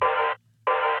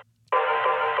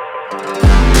Welcome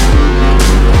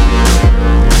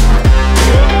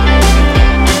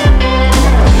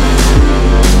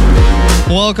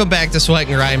back to Sweat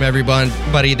and Grime,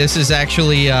 everybody. This is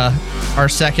actually our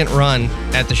second run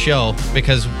at the show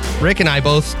because Rick and I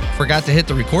both forgot to hit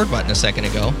the record button a second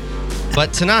ago.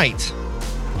 But tonight,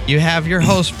 you have your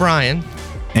host, Brian.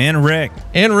 And Rick.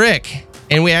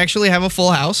 And we actually have a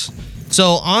full house.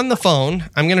 So on the phone,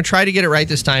 I'm going to try to get it right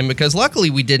this time because luckily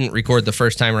we didn't record the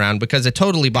first time around because it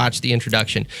totally botched the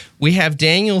introduction. We have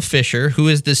Daniel Fisher, who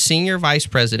is the Senior Vice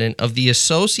President of the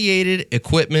Associated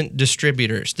Equipment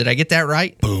Distributors. Did I get that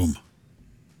right? Boom.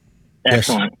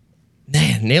 Excellent.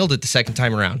 Man, nailed it the second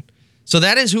time around. So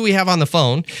that is who we have on the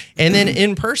phone. And then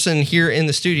in person here in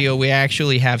the studio, we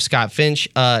actually have Scott Finch.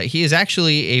 He is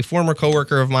actually a former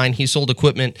coworker of mine. He sold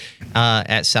equipment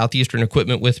at Southeastern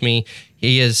Equipment with me.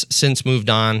 He has since moved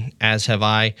on, as have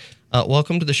I.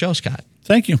 Welcome to the show, Scott.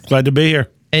 Thank you. Glad to be here.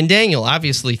 And Daniel,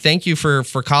 obviously, thank you for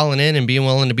calling in and being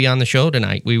willing to be on the show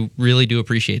tonight. We really do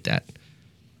appreciate that.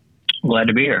 Glad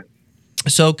to be here.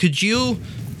 So could you,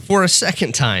 for a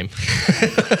second time,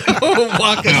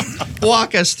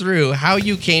 walk us through how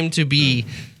you came to be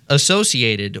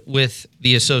associated with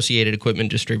the Associated Equipment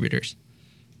Distributors?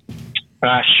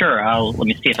 Sure. Let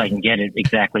me see if I can get it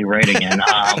exactly right again.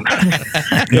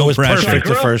 It was perfect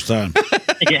the first time.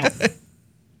 Yeah.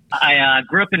 I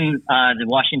grew up in the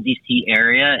Washington, D.C.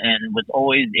 area and was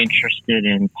always interested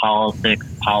in politics,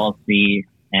 policy,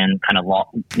 and kind of law,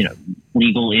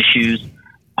 legal issues.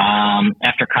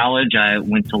 After college, I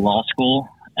went to law school,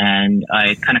 and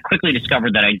I kind of quickly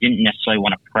discovered that I didn't necessarily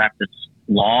want to practice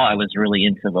law. I was really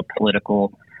into the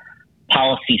political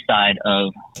policy side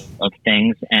of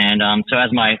things. And so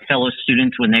as my fellow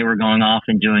students, when they were going off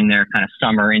and doing their kind of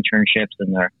summer internships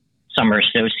and their summer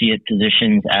associate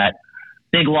positions at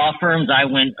big law firms, I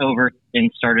went over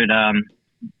and started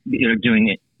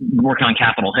working on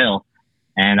Capitol Hill.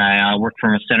 And I worked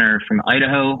from a senator from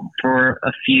Idaho for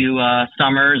a few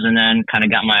summers and then kind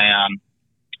of got my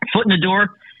foot in the door.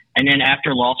 And then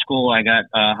after law school, I got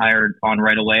hired on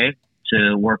right away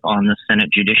to work on the Senate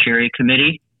Judiciary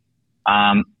Committee.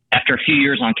 After a few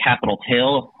years on Capitol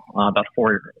Hill, about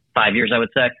 4 or 5 years, I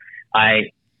would say, I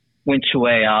went to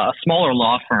a smaller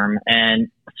law firm, and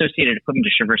Associated Equipment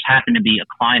Distributors happened to be a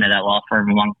client of that law firm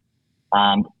among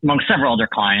several other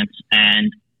clients.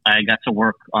 And I got to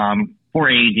work for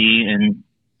AED in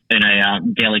a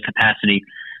daily capacity.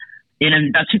 In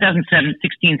about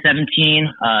 2016,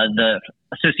 17, the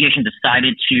association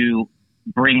decided to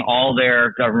bring all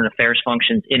their government affairs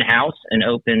functions in-house and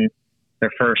open their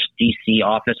first DC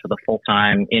office with a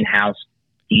full-time in-house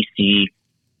DC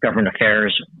government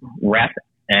affairs rep.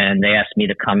 And they asked me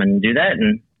to come and do that.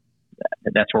 And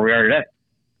that's where we are today.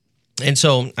 And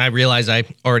so I realize I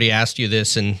already asked you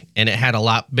this and it had a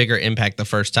lot bigger impact the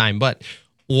first time, but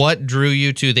what drew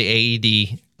you to the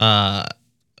AED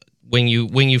when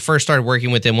you first started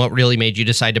working with them? What really made you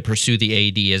decide to pursue the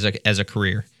AED as a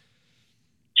career?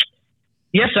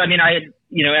 Yes, I mean,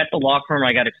 at the law firm,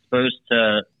 I got exposed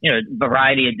to a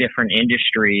variety of different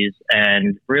industries,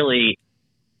 and really,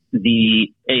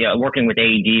 working with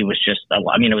AED was just it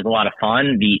was a lot of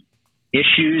fun. The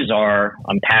issues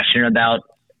I'm passionate about.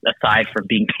 Aside from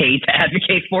being paid to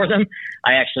advocate for them,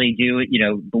 I actually do,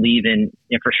 believe in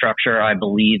infrastructure. I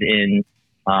believe in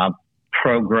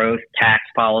pro-growth tax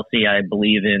policy. I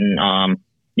believe in,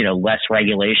 less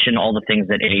regulation, all the things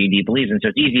that AED believes in. So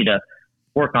it's easy to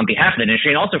work on behalf of the industry.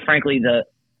 And also, frankly, the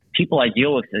people I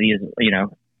deal with, these,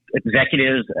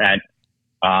 executives at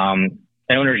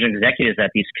owners and executives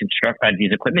at these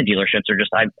equipment dealerships are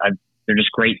just, they're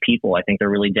just great people. I think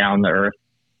they're really down to earth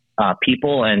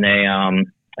people, and they,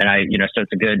 so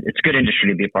it's a good industry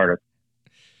to be a part of.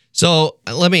 So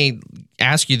let me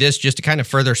ask you this just to kind of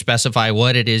further specify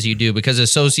what it is you do, because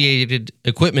Associated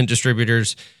Equipment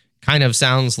Distributors kind of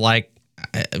sounds like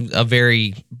a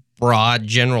very broad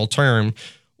general term.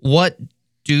 What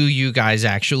do you guys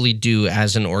actually do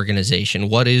as an organization?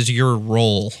 What is your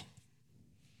role?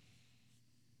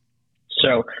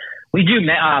 So we do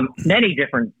many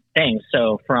different things.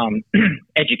 So from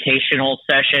educational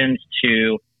sessions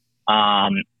to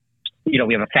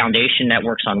we have a foundation that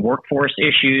works on workforce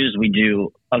issues. We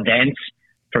do events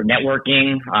for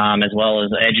networking, as well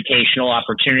as educational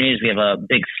opportunities. We have a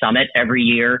big summit every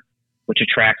year, which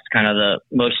attracts kind of the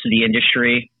most of the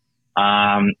industry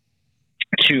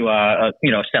to a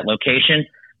set location.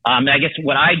 I guess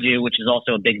what I do, which is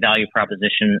also a big value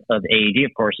proposition of AED,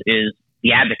 of course, is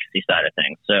the advocacy side of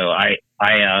things. So I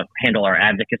handle our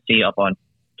advocacy up on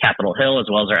Capitol Hill, as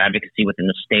well as our advocacy within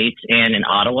the states and in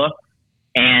Ottawa.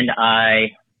 And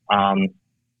I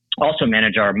also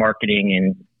manage our marketing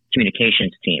and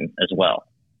communications team as well.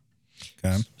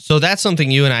 Okay. So that's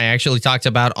something you and I actually talked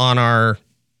about on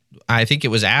I think it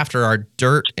was after our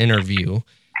DIRT interview.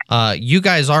 You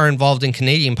guys are involved in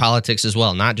Canadian politics as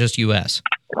well, not just U.S.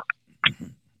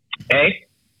 Hey?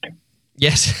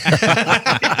 Yes.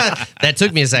 That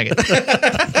took me a second.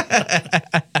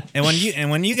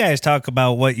 And when you guys talk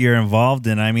about what you're involved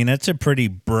in, I mean, it's a pretty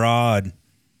broad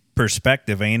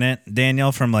perspective, ain't it,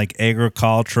 Daniel? From like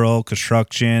agricultural,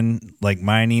 construction, like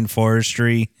mining,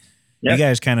 forestry. Yep. You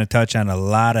guys kind of touch on a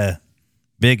lot of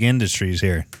big industries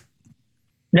here.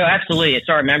 No, absolutely. It's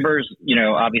our members,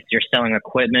 obviously you're selling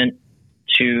equipment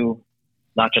to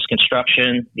not just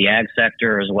construction, the ag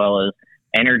sector, as well as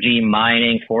energy,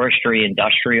 mining, forestry,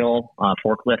 industrial,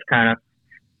 forklift kind of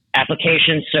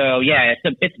applications. So yeah,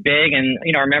 it's big, and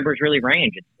our members really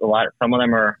range. It's a lot. Some of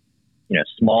them are,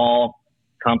 small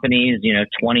companies,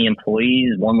 20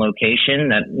 employees, one location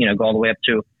that go all the way up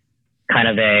to kind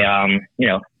of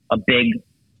a big,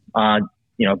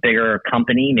 bigger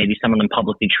company. Maybe some of them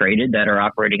publicly traded that are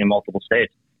operating in multiple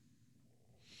states.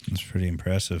 That's pretty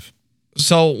impressive.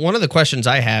 So one of the questions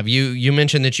I have, you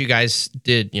mentioned that you guys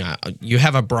did, you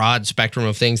have a broad spectrum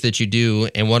of things that you do,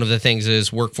 and one of the things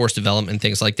is workforce development,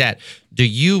 things like that. Do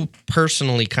you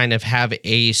personally kind of have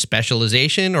a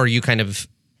specialization, or are you kind of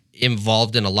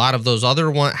involved in a lot of those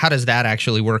other ones? How does that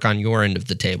actually work on your end of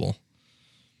the table?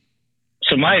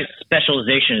 So my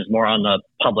specialization is more on the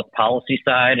public policy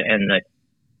side and the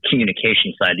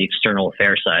communication side, the external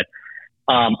affairs side.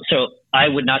 So I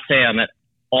would not say I'm at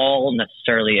all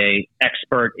necessarily a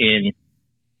expert in,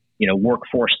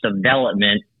 workforce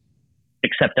development,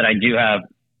 except that I do have,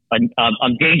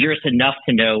 I'm dangerous enough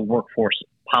to know workforce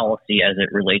policy as it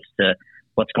relates to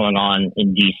what's going on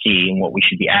in DC and what we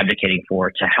should be advocating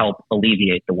for to help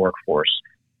alleviate the workforce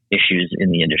issues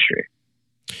in the industry.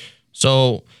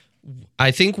 So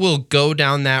I think we'll go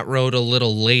down that road a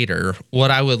little later.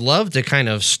 What I would love to kind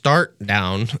of start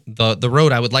down, the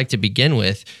road I would like to begin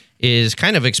with, is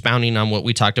kind of expounding on what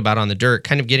we talked about on the DIRT,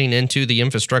 kind of getting into the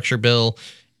infrastructure bill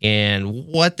and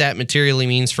what that materially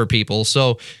means for people.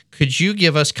 So could you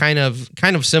give us kind of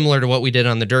similar to what we did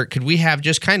on the DIRT, could we have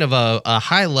just kind of a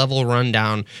high level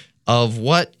rundown of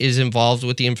what is involved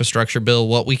with the infrastructure bill,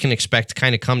 what we can expect to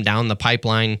kind of come down the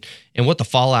pipeline, and what the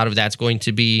fallout of that's going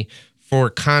to be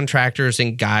for contractors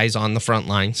and guys on the front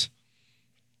lines?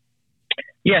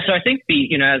 Yeah, so I think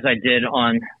as I did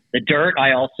on the DIRT,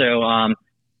 I also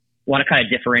want to kind of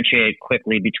differentiate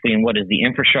quickly between what is the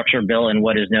infrastructure bill and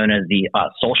what is known as the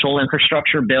social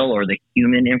infrastructure bill, or the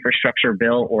human infrastructure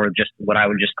bill, or just what I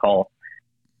would just call,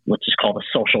 let's just call the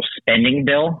social spending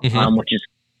bill, which is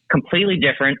completely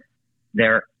different.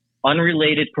 They're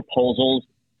unrelated proposals.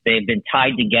 They've been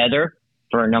tied together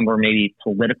for a number of maybe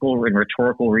political and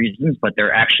rhetorical reasons, but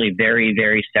they're actually very,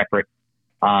 very separate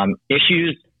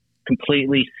issues,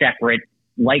 completely separate,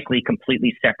 likely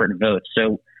completely separate votes.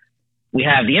 So we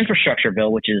have the infrastructure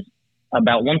bill, which is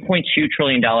about $1.2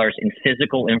 trillion in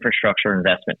physical infrastructure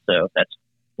investment. So that's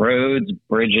roads,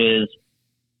 bridges,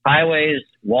 highways,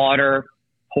 water,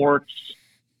 ports,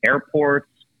 airports,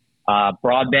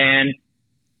 broadband,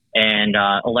 and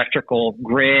electrical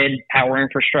grid, power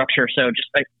infrastructure. So just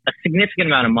a significant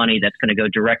amount of money that's going to go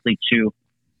directly to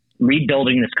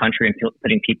rebuilding this country and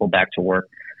putting people back to work.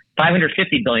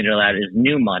 $550 billion of that is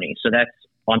new money. So that's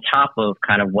on top of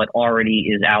kind of what already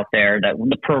is out there, that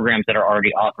the programs that are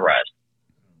already authorized.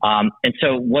 And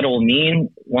so what it will mean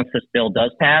once this bill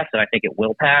does pass, and I think it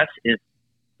will pass, is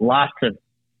lots of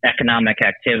economic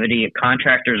activity.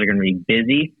 Contractors are going to be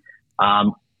busy.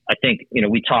 I think,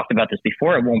 we talked about this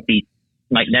before. It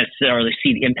might necessarily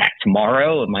see the impact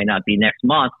tomorrow. It might not be next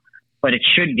month, but it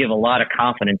should give a lot of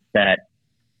confidence that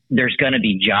there's going to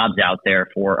be jobs out there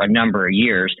for a number of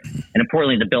years. And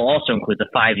importantly, the bill also includes a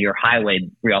 5-year highway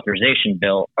reauthorization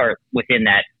bill, or within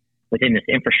this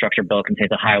infrastructure bill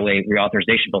contains a highway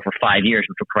reauthorization bill for 5 years,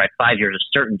 which will provide 5 years of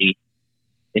certainty.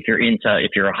 If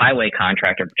you're a highway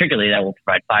contractor, particularly, that will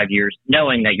provide 5 years,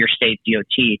 knowing that your state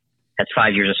DOT has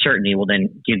 5 years of certainty, will then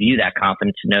give you that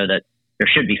confidence to know that there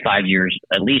should be 5 years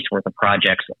at least worth of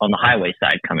projects on the highway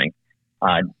side coming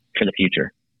for the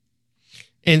future.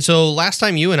 And so last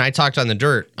time you and I talked on the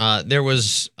DIRT, there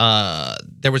was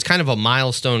kind of a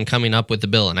milestone coming up with the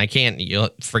bill, and you'll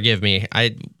forgive me.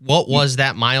 What was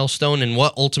that milestone, and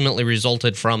what ultimately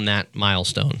resulted from that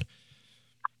milestone?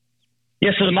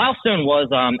 Yeah, so the milestone was,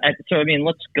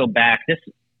 let's go back. This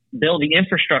bill, the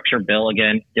infrastructure bill,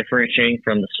 again, differentiating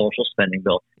from the social spending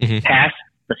bill, passed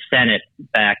the Senate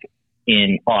back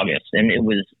in August, and it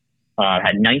was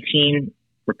had 19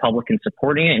 Republicans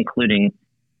supporting it, including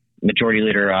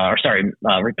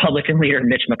Republican leader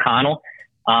Mitch McConnell.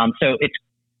 So it's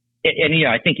and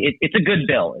I think it's a good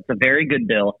bill. It's a very good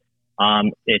bill.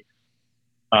 It's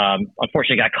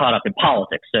unfortunately got caught up in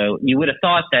politics. So you would have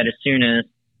thought that as soon as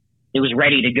it was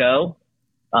ready to go,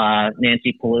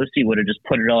 Nancy Pelosi would have just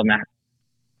put it on the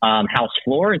House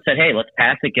floor and said, "Hey, let's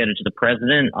pass it, get it to the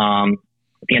president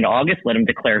at the end of August, let him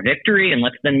declare victory, and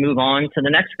let's then move on to the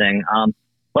next thing." Well,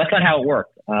 that's not how it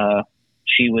worked.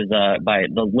 She was by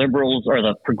the liberals or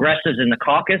the progressives in the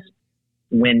caucus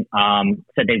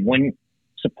said they wouldn't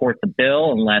support the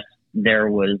bill unless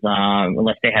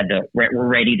they had were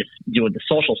ready to do the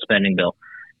social spending bill.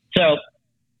 So,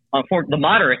 for the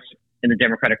moderates in the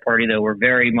Democratic Party, though, were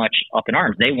very much up in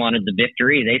arms. They wanted the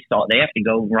victory. They thought they have to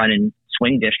go run in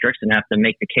swing districts and have to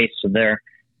make the case to their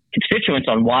constituents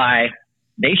on why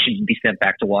they should be sent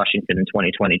back to Washington in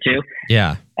 2022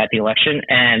 at the election.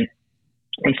 And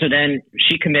so then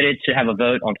she committed to have a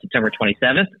vote on September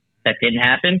 27th. That didn't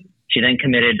happen. She then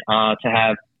committed to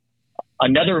have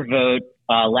another vote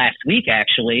last week,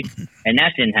 actually, and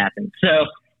that didn't happen. So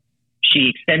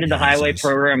she extended the highway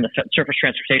program, the Surface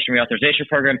Transportation Reauthorization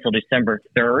Program, until December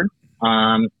 3rd.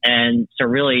 And so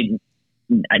really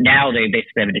now they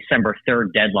basically have a December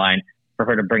 3rd deadline for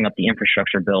her to bring up the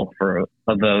infrastructure bill for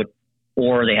a vote,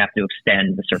 or they have to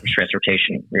extend the Surface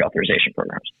Transportation Reauthorization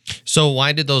Programs. So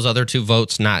why did those other two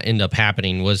votes not end up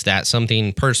happening? Was that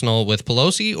something personal with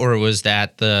Pelosi, or was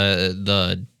that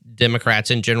the Democrats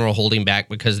in general holding back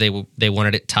because they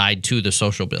wanted it tied to the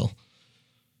social bill?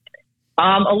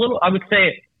 A little, I would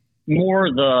say more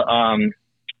the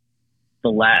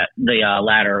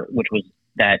latter, which was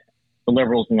that the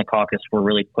liberals in the caucus were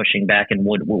really pushing back and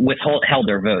held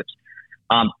their votes.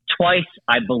 Twice,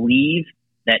 I believe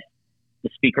that the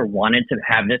speaker wanted to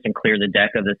have this and clear the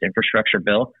deck of this infrastructure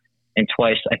bill. And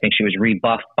twice, I think she was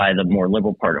rebuffed by the more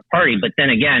liberal party. But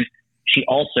then again, she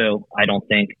also, I don't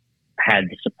think, had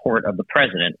the support of the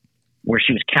president, where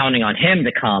she was counting on him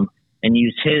to come and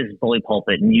use his bully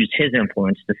pulpit and use his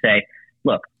influence to say,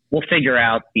 look, we'll figure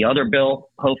out the other bill,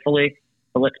 hopefully,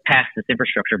 but let's pass this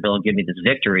infrastructure bill and give me this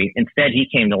victory. Instead, he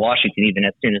came to Washington even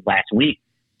as soon as last week,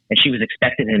 and she was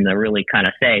expecting him to really kind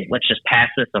of say, let's just pass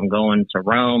this. I'm going to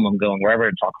Rome. I'm going wherever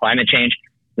to talk climate change.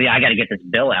 But yeah, I got to get this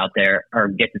bill out there, or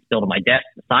get this bill to my desk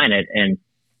to sign it. And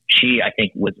she, I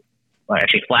think, was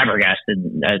actually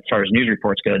flabbergasted as far as news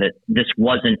reports go that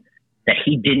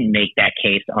he didn't make that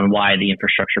case on why the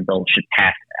infrastructure bill should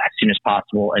pass as soon as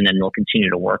possible, and then they'll continue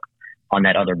to work on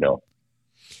that other bill.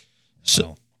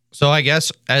 So I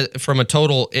guess from a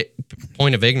total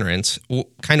point of ignorance,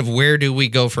 kind of where do we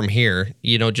go from here?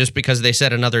 Just because they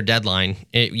set another deadline,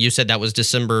 you said that was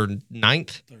December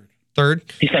 9th? 3rd?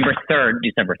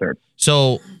 December 3rd.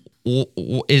 So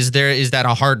is that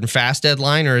a hard and fast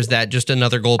deadline, or is that just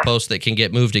another goalpost that can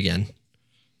get moved again?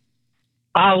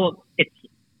 Well, it's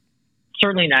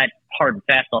certainly not hard and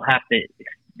fast.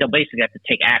 They'll basically have to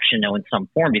take action though in some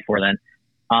form before then.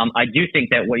 I do think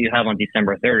that what you have on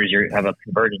December 3rd is you have a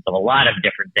convergence of a lot of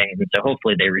different things, and so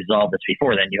hopefully they resolve this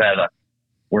before then.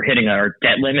 We're hitting our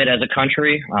debt limit as a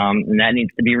country, and that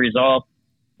needs to be resolved.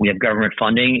 We have government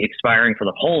funding expiring for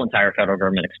the whole entire federal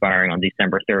government expiring on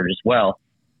December 3rd as well.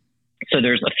 So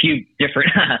there's a few different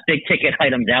big ticket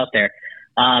items out there.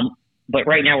 But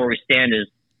right now where we stand is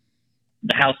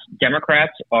the House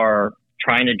Democrats are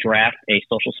trying to draft a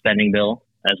social spending bill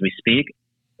as we speak.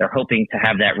 They're hoping to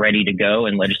have that ready to go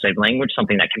in legislative language,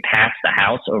 something that can pass the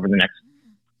House over the next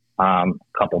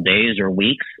couple days or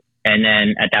weeks. And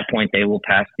then at that point, they will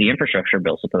pass the infrastructure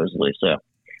bill, supposedly. So,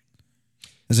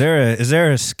 is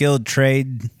there a skilled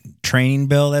trade training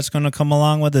bill that's going to come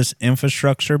along with this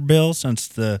infrastructure bill, since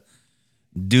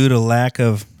due to lack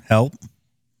of help?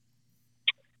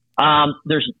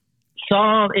 There's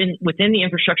some within the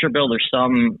infrastructure bill. There's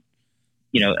some,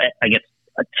 I guess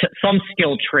some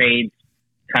skilled trades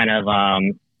kind of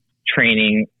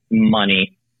training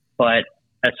money, but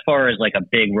as far as like a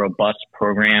big robust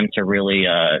program to really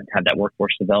have that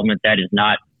workforce development, that is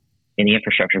not in the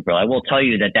infrastructure bill. I will tell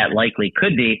you that likely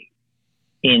could be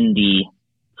in the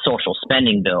social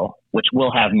spending bill, which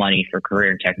will have money for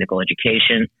career and technical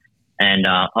education and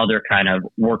other kind of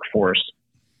workforce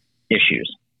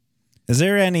issues. Is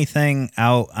there anything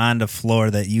out on the floor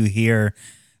that you hear?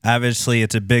 Obviously,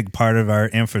 it's a big part of our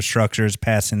infrastructure is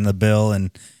passing the bill and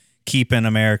keeping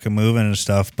America moving and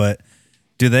stuff. But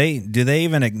do they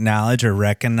even acknowledge or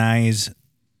recognize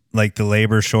like the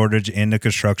labor shortage in the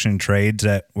construction trades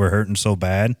that we're hurting so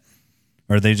bad?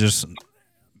 Or they just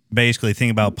basically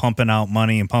think about pumping out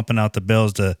money and pumping out the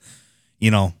bills to,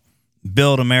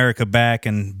 build America back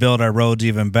and build our roads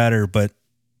even better? But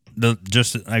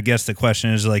I guess the question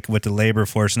is, like, with the labor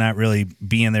force not really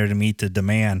being there to meet the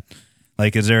demand,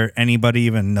 Like, is there anybody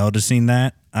even noticing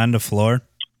that on the floor?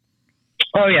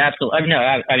 Oh yeah, absolutely.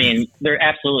 I mean, they're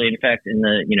absolutely. In fact, in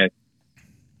the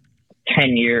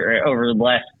over the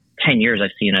last 10 years,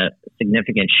 I've seen a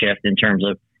significant shift in terms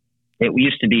of it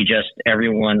used to be just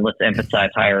everyone. Let's emphasize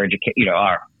higher education.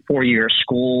 Our 4-year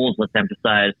schools. Let's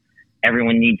emphasize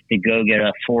everyone needs to go get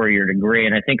a 4-year degree.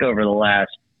 And I think over the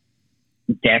last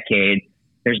decade,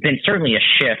 there's been certainly a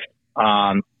shift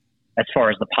as far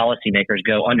as the policymakers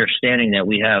go, understanding that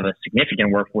we have a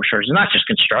significant workforce shortage. It's not just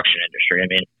construction industry. I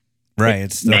mean, right.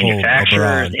 It's the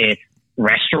manufacturers, it's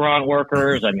restaurant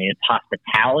workers. I mean, it's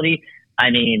hospitality. I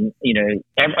mean,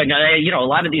 a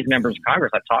lot of these members of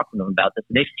Congress, I've talked to them about this.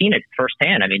 They've seen it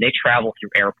firsthand. I mean, they travel through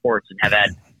airports and have had,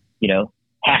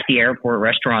 half the airport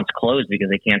restaurants closed because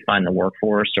they can't find the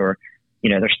workforce, or,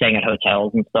 they're staying at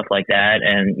hotels and stuff like that.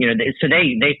 And, so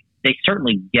they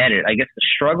certainly get it. I guess the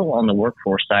struggle on the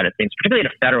workforce side of things, particularly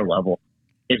at a federal level,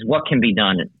 is what can be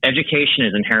done. Education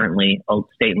is inherently a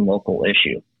state and local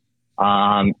issue.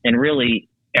 And really,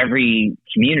 every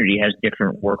community has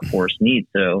different workforce needs.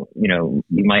 So, you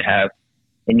might have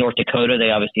in North Dakota, they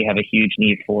obviously have a huge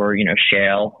need for,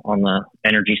 shale on the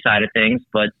energy side of things.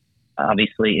 But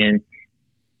obviously in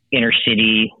inner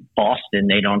city Boston,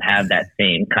 they don't have that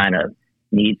same kind of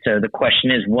need. So the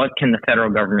question is, what can the federal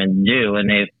government do? And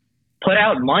they've put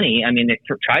out money. I mean,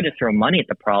 they've tried to throw money at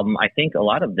the problem. I think a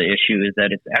lot of the issue is that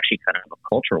it's actually kind of a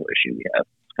cultural issue we have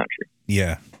in this country.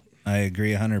 Yeah, I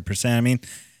agree 100%. I mean,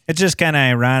 it's just kind of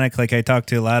ironic. Like, I talked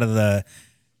to a lot of the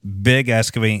big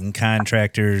excavating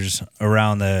contractors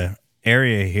around the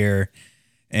area here,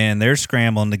 and they're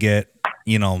scrambling to get,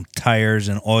 tires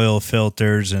and oil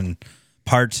filters and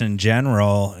parts in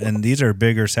general. And these are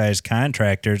bigger sized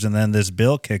contractors. And then this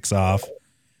bill kicks off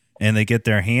and they get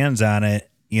their hands on it.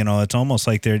 It's almost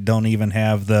like they don't even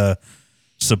have the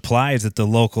supplies at the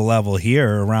local level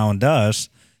here around us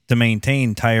to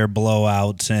maintain tire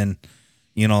blowouts and,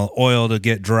 oil to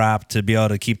get dropped to be able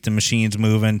to keep the machines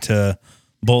moving to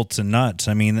bolts and nuts.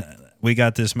 I mean, we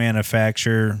got this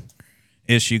manufacturer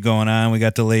issue going on. We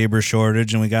got the labor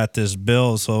shortage and we got this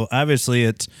bill. So obviously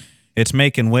it's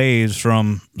making waves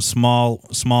from small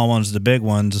ones to big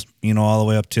ones, all the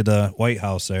way up to the White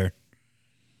House there.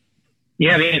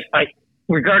 Yeah, I mean,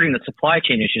 regarding the supply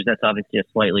chain issues, that's obviously a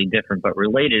slightly different but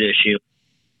related issue.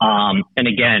 And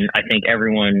again, I think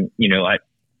everyone,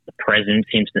 the president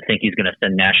seems to think he's going to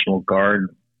send National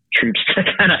Guard troops to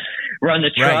kind of run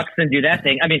the trucks and do that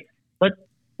thing. I mean, but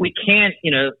we can't,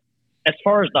 as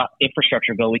far as the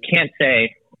infrastructure bill, we can't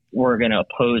say we're going to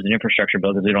oppose an infrastructure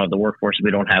bill because we don't have the workforce, we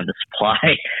don't have the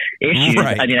supply issues.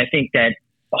 Right. I mean, I think that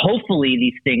hopefully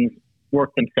these things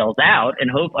work themselves out, and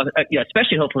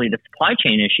especially hopefully the supply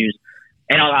chain issues,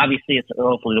 and obviously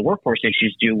hopefully the workforce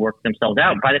issues do work themselves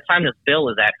out. By the time this bill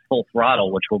is at full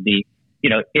throttle, which will be,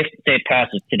 if say it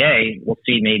passes today, we'll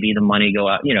see maybe the money go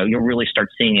out. You'll really start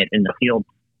seeing it in the field.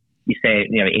 You say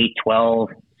 8, 12,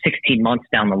 16 months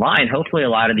down the line, hopefully a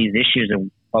lot of these issues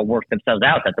will work themselves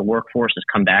out, that the workforce has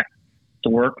come back to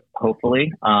work,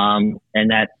 hopefully, and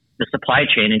that the supply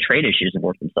chain and trade issues have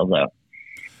worked themselves out.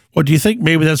 Well, do you think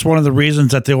maybe that's one of the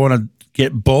reasons that they want to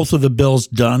get both of the bills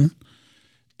done,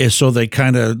 is so they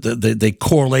kind of they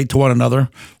correlate to one another?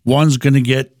 One's going to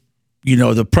get,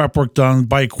 the prep work done,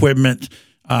 buy equipment,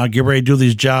 get ready to do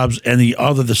these jobs, and the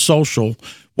other, the social,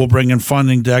 will bring in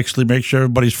funding to actually make sure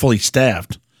everybody's fully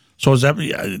staffed. So is that,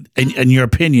 in your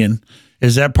opinion,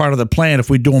 is that part of the plan?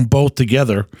 If we do them both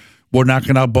together, we're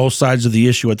knocking out both sides of the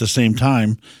issue at the same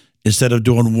time instead of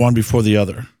doing one before the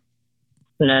other?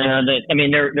 No,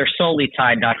 they're solely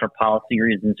tied, not for policy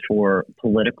reasons, for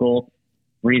political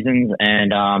reasons.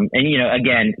 And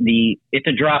again, it's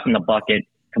a drop in the bucket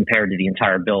compared to the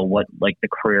entire bill. What, like, the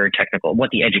career technical, what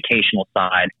the educational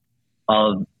side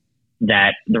of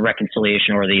that, the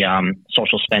reconciliation or the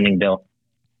social spending bill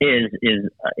is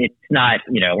it's not,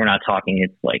 we're not talking,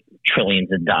 it's like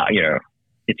trillions of dollars,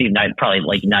 it's even probably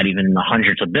like not even in the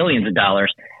hundreds of billions of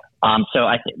dollars. So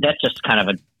I think that's just kind of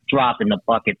a drop in the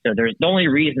bucket. So the only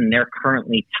reason they're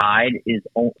currently tied is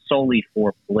solely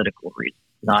for political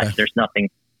reasons. There's nothing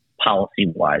policy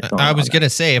wise. I was going to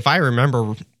say, if I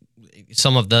remember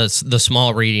some of the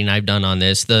small reading I've done on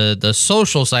this, the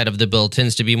social side of the bill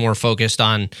tends to be more focused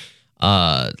on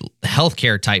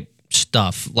healthcare type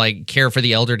stuff, like care for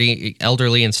the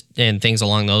elderly and things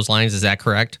along those lines. Is that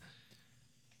correct?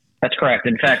 That's correct.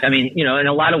 In fact, in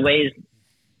a lot of ways,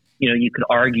 you could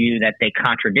argue that they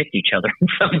contradict each other in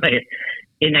some ways,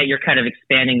 in that you're kind of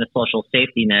expanding the social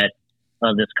safety net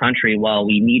of this country while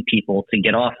we need people to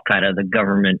get off kind of the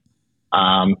government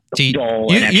See, dull.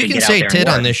 you and actually can get out say there and tit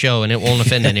on work. this show and it won't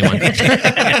offend anyone.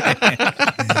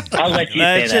 I'll let you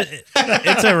say that.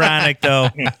 It's ironic though.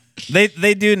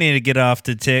 They do need to get off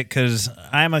the tit because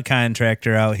I'm a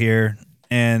contractor out here,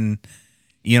 and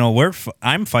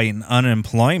I'm fighting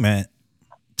unemployment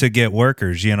to get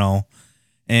workers.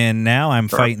 And now I'm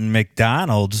fighting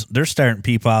McDonald's. They're starting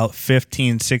people out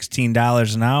 $15,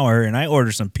 $16 an hour, and I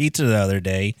ordered some pizza the other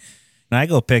day, and I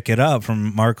go pick it up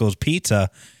from Marco's Pizza,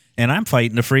 and I'm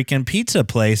fighting the freaking pizza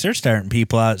place. They're starting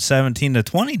people out $17 to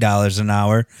 $20 an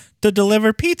hour to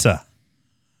deliver pizza.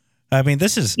 I mean,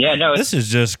 this is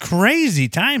just crazy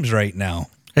times right now.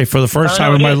 Hey, for the first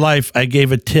time in my life, I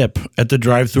gave a tip at the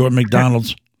drive-thru at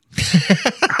McDonald's.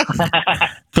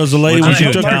 Because the lady when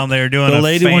she took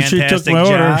my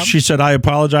order, she said, "I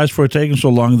apologize for it taking so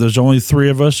long. There's only 3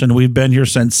 of us, and we've been here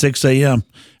since 6 a.m.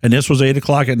 and this was 8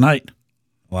 o'clock at night."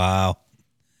 Wow.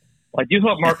 Well, I do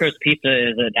hope Marco's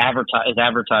Pizza is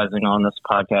advertising on this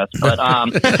podcast, but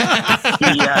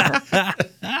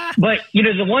but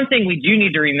the one thing we do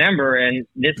need to remember, and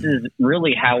this is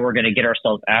really how we're going to get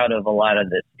ourselves out of a lot of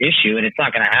this issue, and it's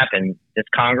not going to happen this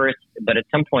Congress, but at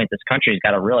some point this country's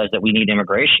got to realize that we need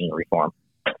immigration reform,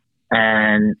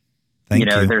 and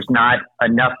there's not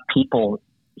enough people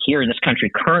here in this country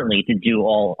currently to do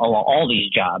all these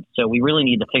jobs, so we really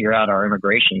need to figure out our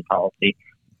immigration policy.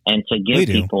 And to give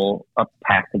people a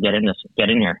path to get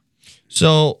in here.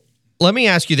 So let me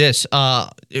ask you this,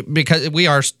 because we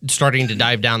are starting to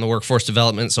dive down the workforce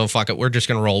development. So fuck it, we're just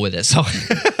going to roll with it. So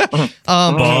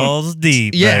balls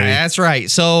deep. Yeah, baby. that's right.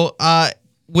 So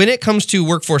when it comes to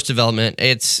workforce development,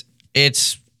 it's.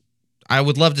 I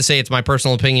would love to say it's my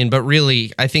personal opinion, but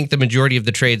really, I think the majority of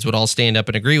the trades would all stand up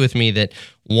and agree with me that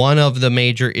one of the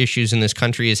major issues in this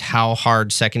country is how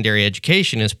hard secondary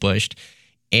education is pushed,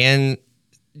 and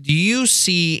do you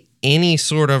see any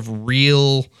sort of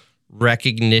real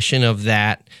recognition of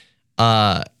that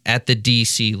at the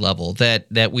DC level,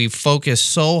 that we've focused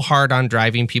so hard on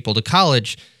driving people to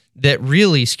college that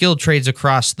really skilled trades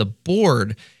across the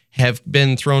board have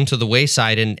been thrown to the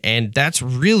wayside, and that's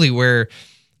really where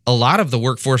a lot of the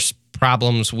workforce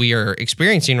problems we are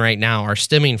experiencing right now are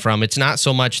stemming from? It's not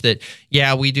so much that,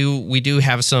 we do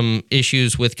have some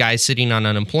issues with guys sitting on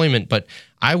unemployment, but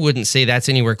I wouldn't say that's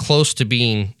anywhere close to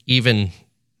being even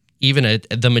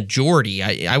the majority.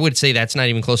 I would say that's not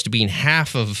even close to being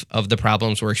half of the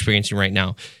problems we're experiencing right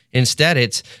now. Instead,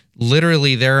 it's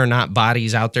literally there are not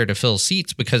bodies out there to fill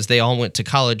seats because they all went to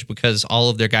college because all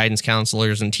of their guidance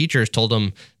counselors and teachers told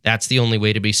them that's the only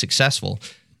way to be successful.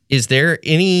 Is there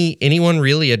anyone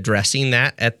really addressing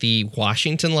that at the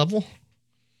Washington level?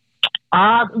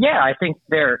 Yeah, I think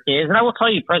there is. And I will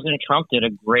tell you, President Trump did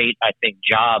a great,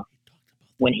 job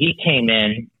when he came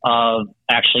in of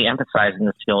actually emphasizing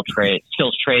the skills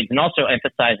trades, and also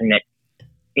emphasizing that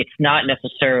it's not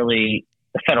necessarily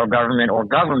the federal government or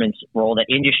government's role, that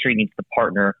industry needs to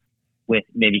partner with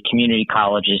maybe community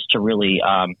colleges to really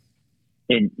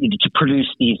to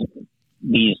produce these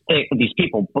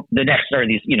people, the next are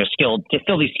these skilled to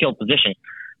fill these skilled positions.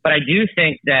 But I do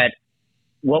think that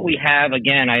what we have,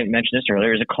 again, I mentioned this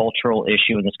earlier, is a cultural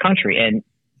issue in this country, and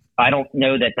I don't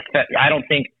know that I don't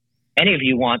think any of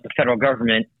you want the federal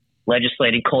government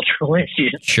legislating cultural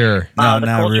issues. Sure, the not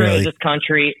culture really. of this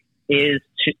country is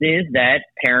that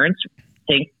parents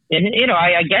think, and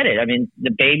I get it. I mean,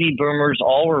 the baby boomers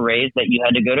all were raised that you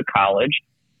had to go to college.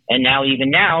 And now,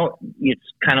 even now, it's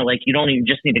kind of like you don't even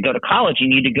just need to go to college. You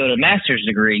need to go to a master's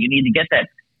degree. You need to get that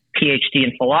PhD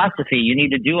in philosophy. You need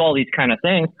to do all these kind of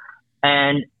things.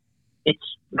 And it's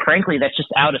frankly, that's just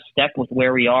out of step with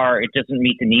where we are. It doesn't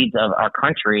meet the needs of our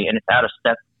country, and it's out of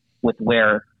step with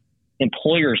where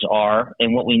employers are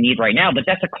and what we need right now. But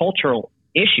that's a cultural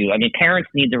issue. I mean, parents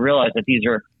need to realize that these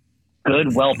are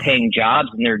good, well-paying jobs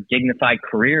and they're dignified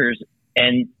careers,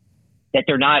 and that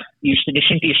they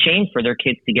shouldn't be ashamed for their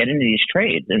kids to get into these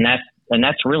trades. And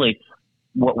that's really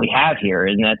what we have here.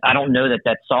 And that I don't know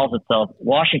that solves itself.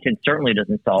 Washington certainly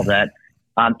doesn't solve that.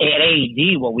 At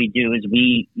AED, what we do is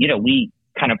we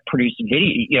kind of produce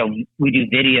video, we do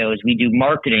videos, we do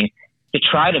marketing to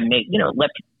try to make,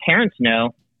 let parents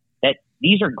know that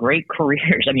these are great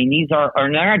careers. I mean, these are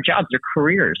not jobs, they're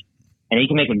careers, and you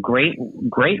can make a great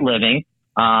living,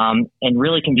 and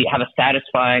really can have a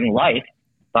satisfying life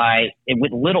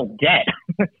with little debt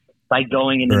by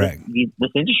going into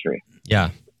this industry. Yeah.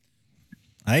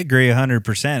 I agree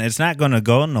 100%. It's not going to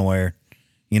go nowhere.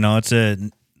 It's a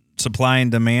supply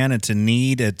and demand. It's a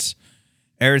need. It's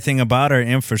everything about our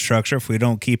infrastructure. If we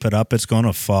don't keep it up, it's going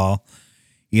to fall.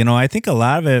 I think a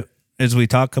lot of it, as we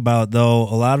talk about, though,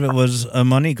 a lot of it was a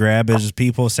money grab as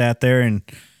people sat there and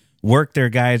work their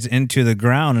guys into the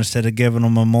ground instead of giving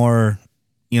them a more,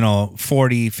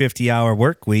 40, 50-hour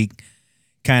work week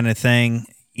kind of thing,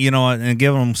 and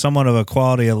give them somewhat of a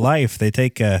quality of life. They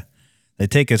take a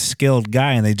skilled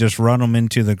guy and they just run them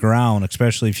into the ground,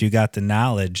 especially if you got the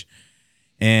knowledge.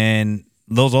 And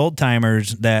those old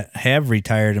timers that have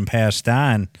retired and passed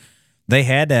on, they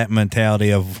had that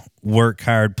mentality of work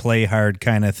hard, play hard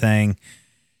kind of thing.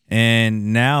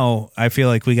 And now I feel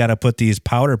like we got to put these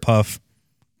powder puff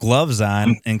gloves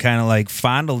on and kind of like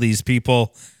fondle these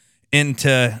people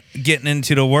into getting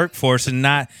into the workforce, and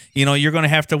not, you're going to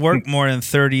have to work more than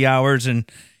 30 hours, and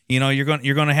you're going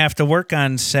to have to work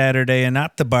on Saturday and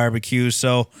not the barbecue.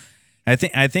 So I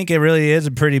think it really is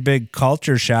a pretty big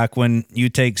culture shock when you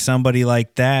take somebody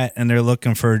like that and they're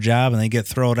looking for a job and they get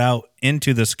thrown out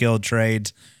into the skilled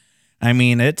trades. I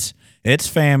mean, it's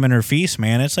famine or feast,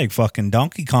 man. It's like fucking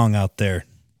Donkey Kong out there.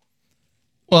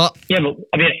 Well, yeah,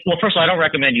 but first of all, I don't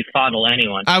recommend you fondle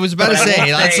anyone. I was about to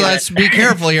say, let's be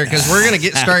careful here, because we're going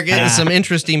to start getting some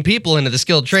interesting people into the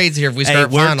skilled trades here if we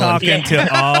start we're fondling. Talking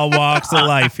to all walks of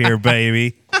life here,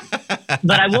 baby.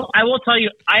 But I will tell you,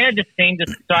 I had the same.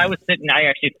 So I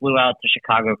actually flew out to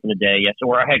Chicago for the day. Yes, so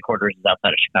our headquarters is outside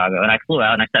of Chicago, and I flew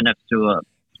out and I sat next to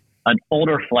an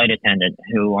older flight attendant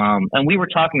who, and we were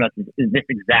talking about this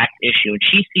exact issue, and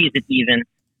she sees it even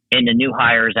in the new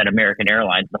hires at American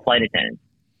Airlines, the flight attendants.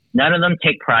 None of them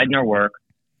take pride in their work.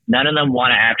 None of them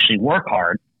want to actually work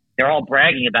hard. They're all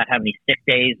bragging about how many sick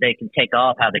days they can take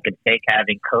off, how they can fake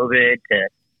having COVID to,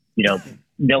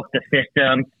 milk the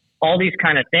system, all these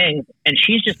kind of things. And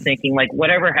she's just thinking, like,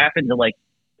 whatever happened to, like,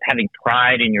 having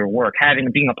pride in your work,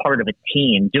 being a part of a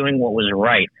team, doing what was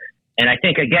right. And I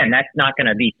think, again, that's not going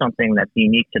to be something that's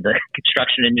unique to the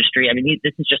construction industry. I mean,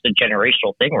 this is just a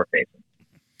generational thing we're facing.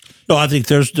 No, I think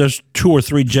there's 2 or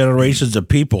 3 generations of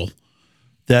people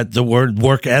that the word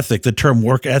work ethic, the term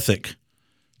work ethic,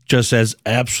 just has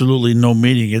absolutely no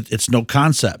meaning. It's no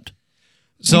concept.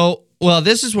 So, well,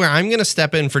 this is where I'm going to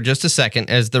step in for just a second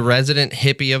as the resident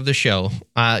hippie of the show.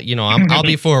 I'll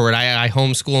be forward. I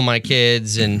homeschool my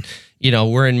kids, and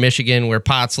we're in Michigan where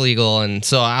pot's legal, and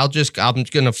so I'm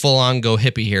going to full on go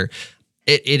hippie here.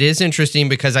 It is interesting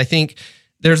because I think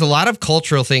there's a lot of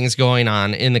cultural things going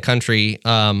on in the country.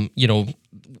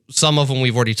 Some of them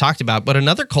we've already talked about, but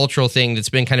another cultural thing that's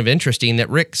been kind of interesting that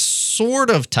Rick sort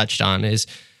of touched on is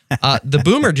the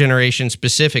boomer generation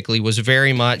specifically was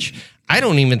very much, I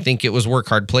don't even think it was work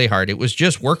hard, play hard. It was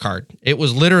just work hard. It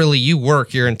was literally you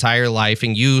work your entire life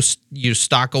and you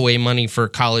stock away money for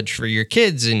college for your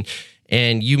kids,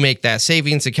 and you make that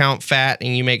savings account fat,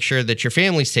 and you make sure that your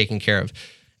family's taken care of.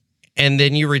 And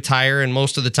then you retire, and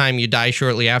most of the time you die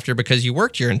shortly after because you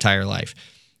worked your entire life.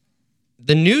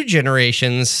 The new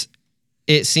generations,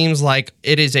 it seems like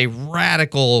it is a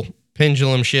radical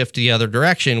pendulum shift the other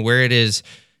direction, where it is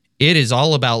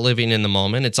all about living in the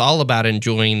moment. It's all about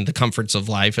enjoying the comforts of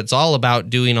life. It's all about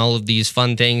doing all of these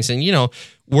fun things. And,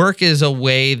 work is a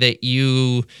way that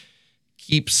you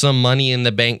keep some money in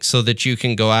the bank so that you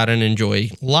can go out and enjoy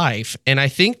life. And I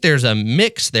think there's a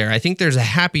mix there. I think there's a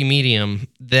happy medium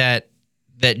that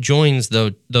joins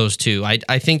those two.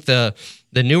 I think the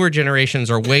newer generations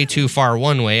are way too far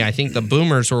one way. I think the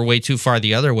boomers were way too far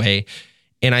the other way.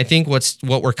 And I think what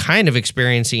we're kind of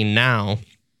experiencing now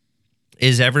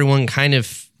is everyone kind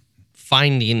of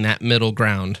finding that middle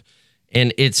ground.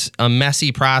 And it's a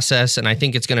messy process, and I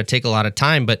think it's going to take a lot of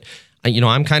time. But,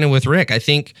 I'm kind of with Rick. I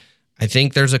think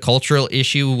there's a cultural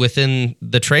issue within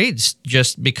the trades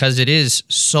just because it is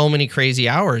so many crazy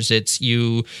hours. It's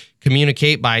you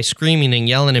communicate by screaming and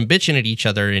yelling and bitching at each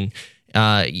other, and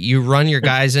you run your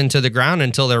guys into the ground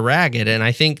until they're ragged. And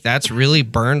I think that's really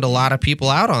burned a lot of people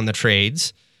out on the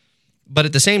trades. But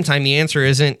at the same time, the answer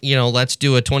isn't, let's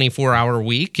do a 24-hour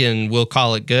week and we'll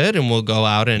call it good and we'll go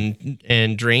out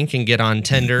and drink and get on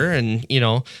Tinder. And,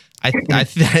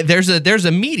 there's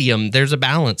a medium, there's a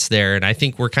balance there. And I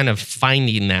think we're kind of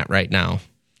finding that right now.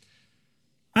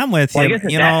 I'm with you.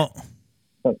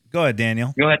 Go ahead,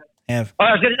 Daniel. Go ahead.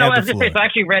 I was going to say, so I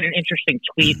actually read an interesting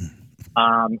tweet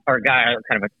or a guy,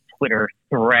 kind of a Twitter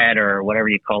thread or whatever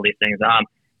you call these things,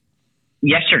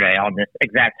 yesterday on this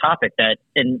exact topic, that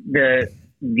in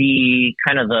the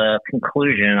kind of the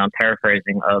conclusion, I'm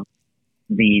paraphrasing, of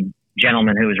the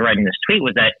gentleman who was writing this tweet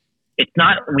was that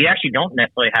we actually don't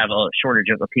necessarily have a shortage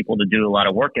of people to do a lot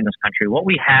of work in this country. What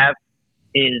we have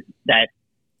is that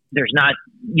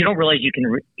you don't realize you can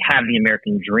have the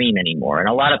American dream anymore. And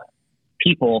a lot of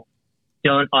people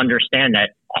don't understand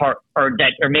that, or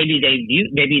maybe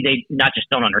they not just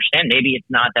don't understand. Maybe it's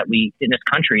not that we, in this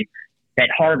country, that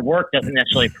hard work doesn't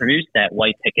necessarily produce that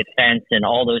white picket fence and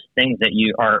all those things that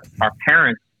our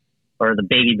parents or the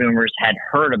baby boomers had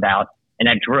heard about, and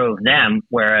that drove them.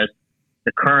 Whereas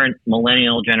the current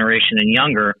millennial generation and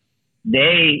younger,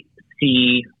 they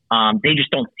see, they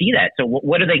just don't see that. So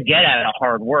what do they get out of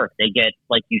hard work? They get,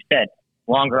 like you said,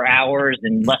 longer hours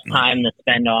and less time to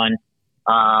spend on,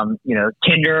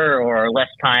 Tinder, or less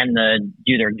time to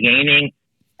do their gaming,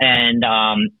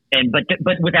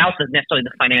 but without necessarily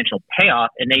the financial payoff.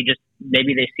 And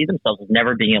maybe they see themselves as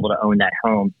never being able to own that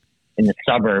home in the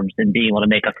suburbs and being able to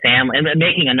make a family and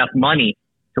making enough money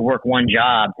to work one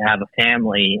job, to have a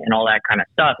family and all that kind of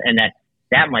stuff. And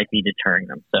that might be deterring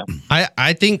them. So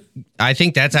I think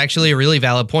that's actually a really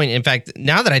valid point. In fact,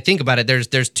 now that I think about it,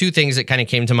 there's two things that kind of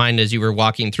came to mind as you were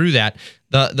walking through that.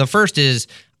 The first is,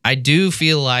 I do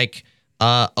feel like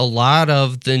a lot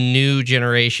of the new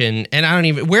generation,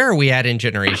 and where are we at in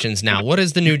generations now? What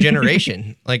is the new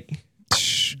generation? Like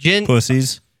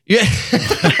pussies. Yeah.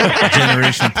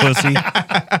 Generation pussy.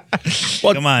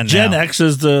 Well, come on, Gen now. X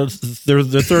is the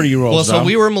 30-year-olds. Well, so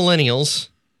we were millennials,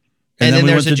 and then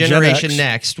we there's went a to Gen generation X.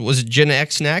 next. Was it Gen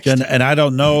X next? And I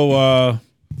don't know.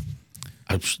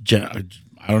 I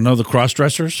don't know the cross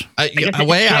dressers. I guess it's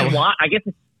Gen Y. I guess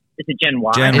it's a Gen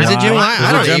Y. Gen Is it Gen Y? Is I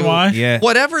it don't Gen know. Y? Yeah.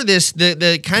 Whatever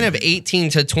the kind of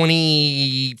 18 to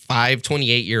 25,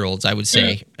 28-year-olds, I would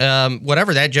say.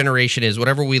 Whatever that generation is,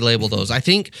 whatever we label those. I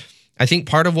think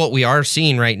part of what we are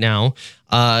seeing right now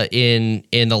in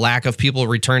the lack of people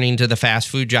returning to the fast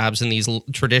food jobs and these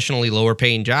traditionally lower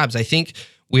paying jobs, I think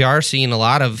we are seeing a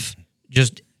lot of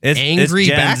just angry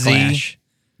Gen backlash.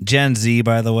 Gen Z,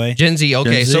 by the way. Gen Z,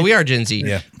 okay, Gen Z? so we are Gen Z.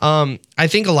 Yeah. I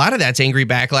think a lot of that's angry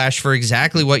backlash for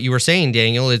exactly what you were saying,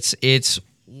 Daniel. It's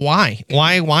why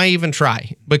even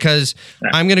try? Because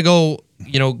I'm gonna go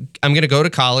to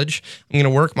college. I'm gonna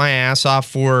work my ass off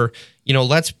for,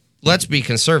 let's be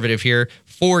conservative here.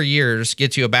 4 years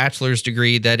gets you a bachelor's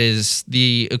degree that is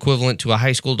the equivalent to a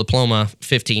high school diploma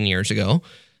 15 years ago.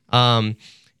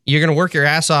 You're gonna work your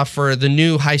ass off for the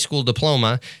new high school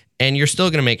diploma, and you're still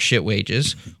going to make shit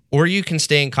wages. Or you can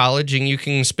stay in college and you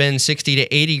can spend 60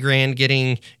 to 80 grand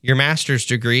getting your master's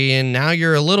degree, and now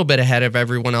you're a little bit ahead of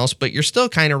everyone else, but you're still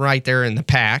kind of right there in the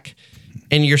pack.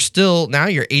 And you're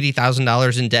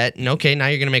 $80,000 in debt, and okay, now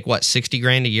you're going to make 60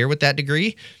 grand a year with that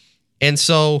degree. And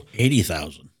so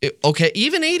 80,000. Okay,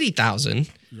 even 80,000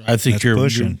 I think That's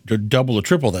pushing. you're double or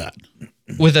triple that.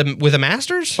 with a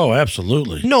master's? Oh,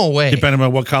 absolutely. No way. Depending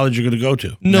on what college you're going to go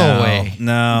to. No way.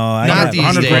 No, I Not got these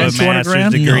people days. with 200 master's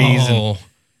grand? degrees. No.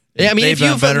 I mean, They've if you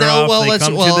done better off,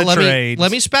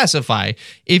 let me specify.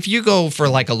 If you go for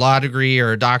like a law degree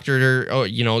or a doctorate, or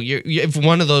if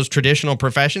one of those traditional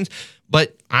professions,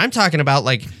 but I'm talking about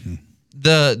like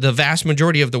the vast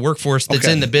majority of the workforce that's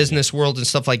in the business world and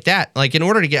stuff like that. Like, in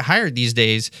order to get hired these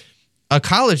days, a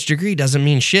college degree doesn't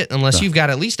mean shit unless you've got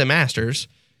at least a master's.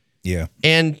 Yeah.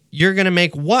 And you're going to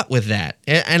make what with that?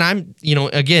 And I'm,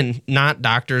 again, not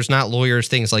doctors, not lawyers,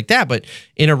 things like that. But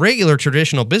in a regular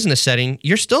traditional business setting,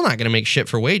 you're still not going to make shit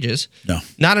for wages. No.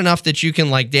 Not enough that you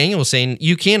can, like Daniel was saying,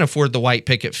 you can't afford the white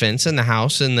picket fence and the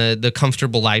house and the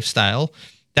comfortable lifestyle.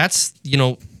 That's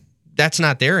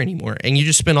not there anymore. And you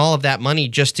just spend all of that money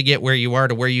just to get where you are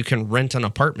to where you can rent an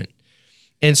apartment.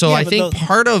 And so I think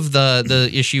part of the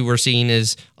issue we're seeing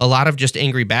is a lot of just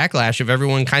angry backlash of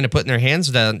everyone kind of putting their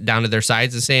hands down to their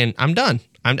sides and saying, I'm done.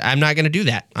 I'm not going to do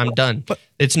that. I'm done.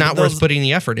 It's not worth putting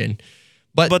the effort in.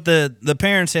 But the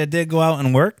parents that did go out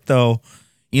and work, though,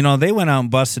 they went out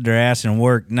and busted their ass and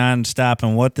worked nonstop.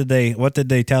 And what did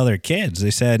they tell their kids?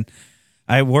 They said,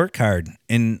 I work hard,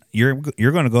 and you're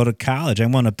going to go to college. I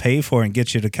want to pay for it and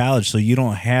get you to college so you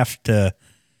don't have to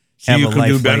So have you a can life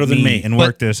do better like than me. and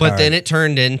work this hard. But then it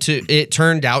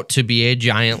turned out to be a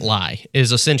giant lie.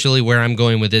 Is essentially where I'm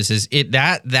going with this. Is it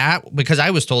that because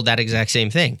I was told that exact same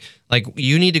thing. Like,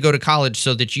 you need to go to college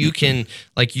so that you can,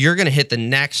 like, you're going to hit the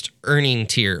next earning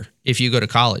tier if you go to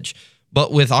college.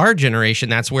 But with our generation,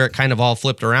 that's where it kind of all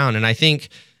flipped around. And I think,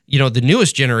 the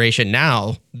newest generation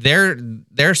now, they're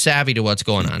savvy to what's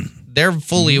going on. They're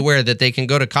fully aware that they can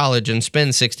go to college and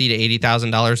spend $60,000 to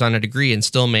 $80,000 on a degree and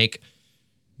still make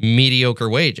mediocre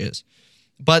wages.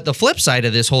 But the flip side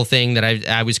of this whole thing that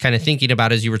I was kind of thinking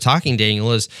about as you were talking,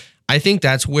 Daniel, is I think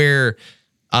that's where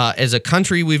as a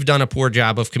country we've done a poor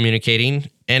job of communicating,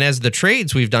 and as the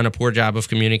trades we've done a poor job of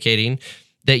communicating,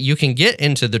 that you can get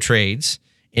into the trades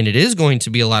and it is going to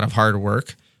be a lot of hard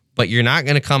work, but you're not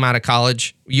going to come out of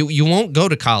college. You won't go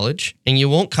to college and you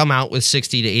won't come out with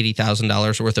 $60,000 to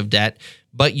 $80,000 worth of debt,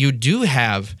 but you do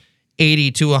have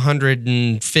 $80,000 to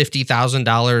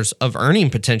 $150,000 of earning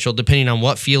potential, depending on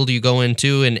what field you go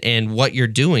into and what you're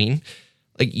doing.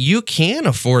 like you can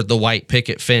afford the white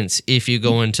picket fence if you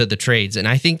go into the trades. And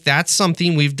I think that's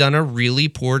something we've done a really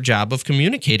poor job of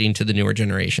communicating to the newer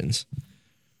generations.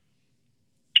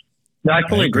 No, I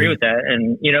totally agree with that.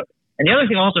 And, and the other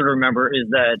thing also to remember is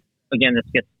that, again, this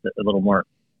gets a little more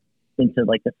into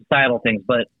like the societal things,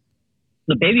 but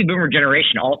the baby boomer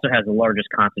generation also has the largest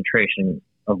concentration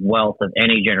of wealth of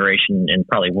any generation in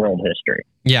probably world history.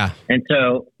 Yeah. And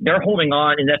so they're holding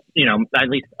on, and that's, at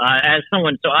least as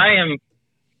someone, so I am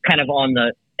kind of on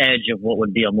the edge of what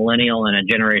would be a millennial and a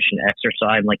Generation Xer. So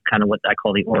I'm like kind of what I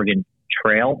call the Oregon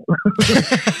Trail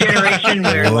generation,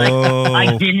 where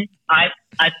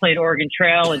I played Oregon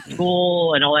Trail in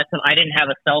school and all that stuff. I didn't have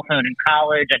a cell phone in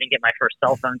college. I didn't get my first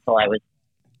cell phone until I was,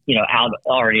 out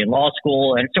already in law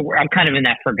school. And so I'm kind of in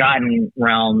that forgotten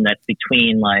realm that's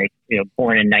between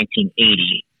born in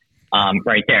 1980,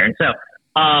 right there. And so,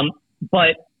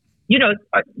 but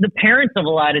the parents of a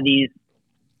lot of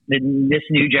this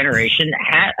new generation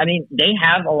they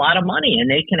have a lot of money, and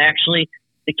they can actually,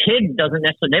 the kid doesn't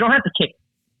necessarily, they don't have to kick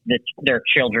their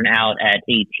children out at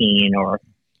 18 or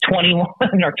 21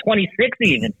 or 26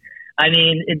 even.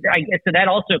 So that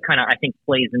also kind of, I think,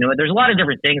 plays into it. There's a lot of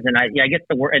different things, and I guess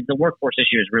the workforce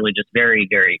issue is really just very,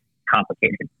 very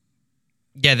complicated.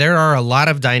 Yeah, there are a lot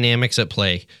of dynamics at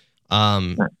play.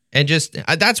 And just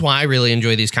that's why I really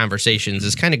enjoy these conversations,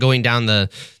 is kind of going down the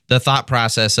thought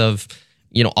process of,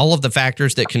 all of the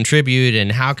factors that contribute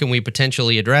and how can we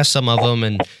potentially address some of them.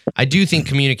 And I do think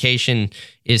communication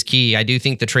is key. I do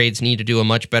think the trades need to do a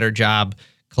much better job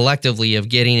collectively of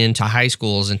getting into high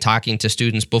schools and talking to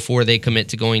students before they commit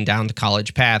to going down the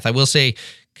college path. I will say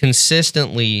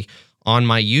consistently on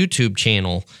my YouTube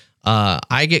channel,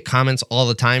 I get comments all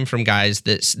the time from guys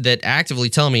that actively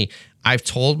tell me, I've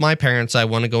told my parents I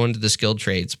want to go into the skilled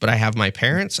trades, but I have my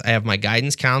parents, I have my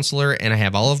guidance counselor, and I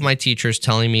have all of my teachers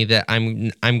telling me that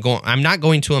I'm not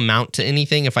going to amount to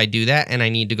anything if I do that, and I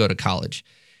need to go to college.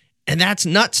 And that's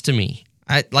nuts to me.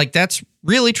 That's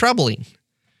really troubling.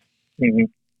 Mm-hmm.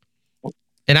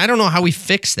 And I don't know how we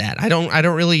fix that. I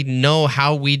don't really know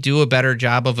how we do a better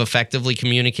job of effectively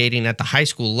communicating at the high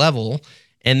school level,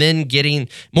 and then getting,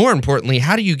 more importantly,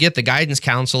 how do you get the guidance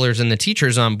counselors and the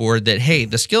teachers on board that, hey,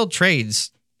 the skilled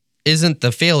trades isn't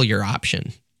the failure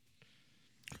option?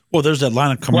 Well, there's that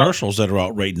line of commercials that are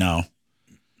out right now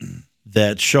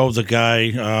that shows a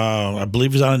guy, I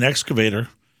believe he's on an excavator,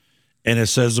 and it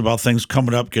says about things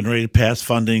coming up, getting ready to pass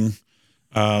funding,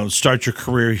 start your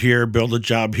career here, build a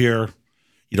job here.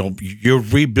 You're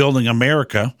rebuilding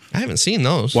America. I haven't seen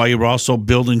those. While you're also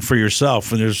building for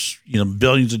yourself. And there's,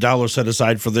 billions of dollars set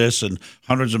aside for this and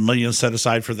hundreds of millions set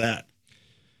aside for that.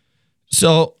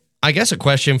 So I guess a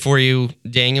question for you,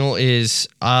 Daniel, is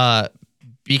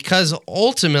because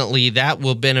ultimately that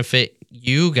will benefit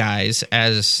you guys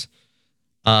as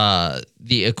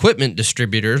the equipment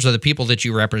distributors or the people that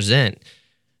you represent.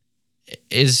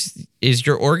 Is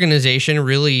your organization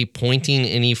really pointing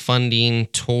any funding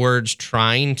towards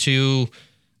trying to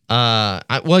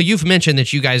you've mentioned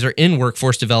that you guys are in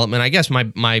workforce development. I guess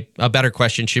a better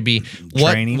question should be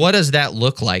what does that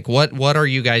look like? What are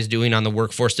you guys doing on the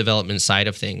workforce development side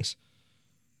of things?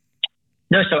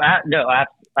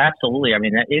 Absolutely.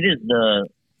 It is the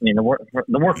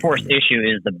workforce issue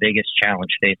is the biggest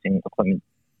challenge facing equipment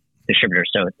distributors.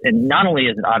 So, and not only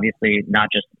is it obviously not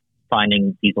just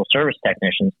finding diesel service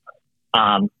technicians.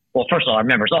 Well, first of all, our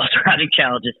members also having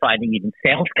challenges finding even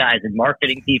sales guys and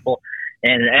marketing people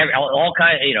and all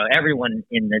kinds, everyone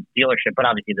in the dealership. But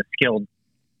obviously, the skilled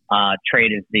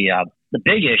trade is the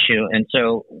big issue. And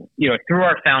so, through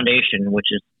our foundation, which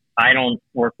is I don't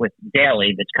work with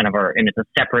daily, that's kind of and it's a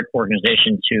separate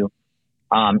organization to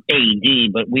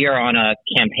AED, but we are on a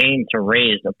campaign to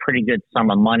raise a pretty good sum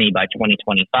of money by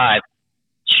 2025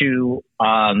 to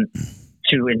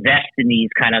invest in these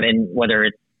kind of, in whether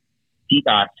it's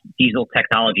diesel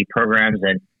technology programs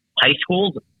in high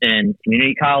schools and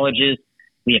community colleges.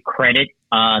 We accredit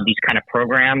these kind of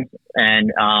programs,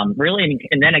 and really,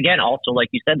 and then again, also like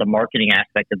you said, the marketing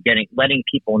aspect of letting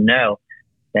people know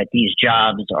that these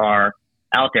jobs are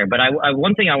out there. But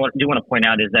one thing I do want to point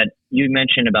out is that you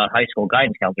mentioned about high school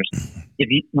guidance counselors.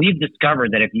 We've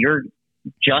discovered that if you're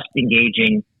just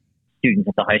engaging students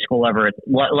at the high school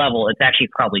level, it's actually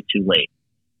probably too late.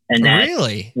 And that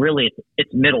really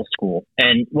it's middle school.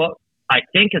 And what I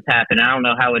think has happened, I don't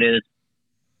know how it is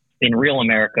in real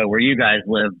America where you guys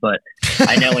live, but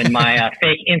I know in my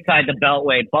fake inside the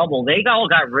Beltway bubble, they all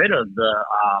got rid of the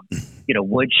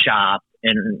wood shop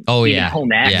and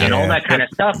home ec and all that kind of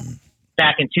stuff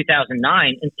back in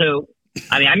 2009. And so,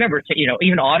 I remember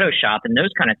even auto shop and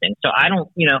those kind of things. So I don't,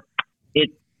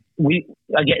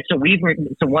 so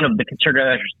one of the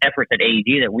concerted efforts at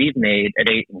AED that we've made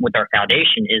with our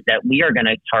foundation is that we are going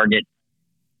to target.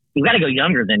 We got to go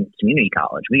younger than community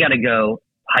college. We got to go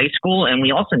high school, and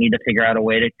we also need to figure out a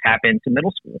way to tap into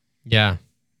middle school. Yeah.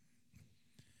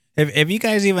 Have you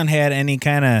guys even had any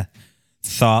kind of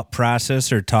thought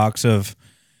process or talks of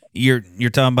you're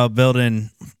talking about building,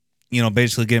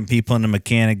 basically getting people in the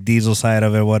mechanic diesel side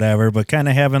of it, whatever, but kind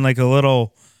of having like a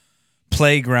little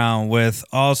playground with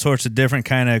all sorts of different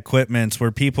kind of equipments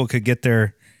where people could get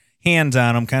their hands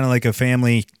on them, kind of like a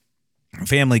family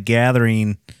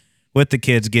gathering with the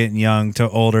kids getting young to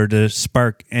older to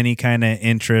spark any kind of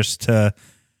interest to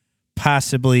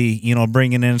possibly,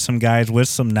 bringing in some guys with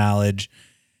some knowledge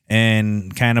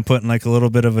and kind of putting like a little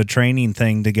bit of a training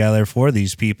thing together for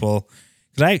these people.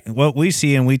 Because what we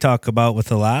see and we talk about with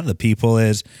a lot of the people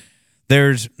is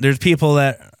there's people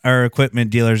that are equipment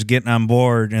dealers getting on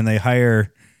board and they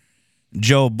hire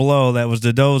Joe Blow, that was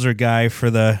the dozer guy for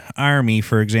the Army,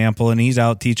 for example, and he's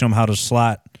out teaching them how to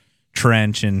slot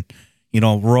trench and,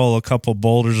 roll a couple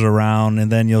boulders around, and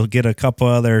then you'll get a couple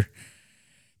other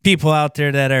people out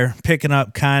there that are picking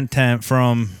up content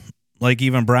from like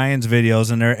even Brian's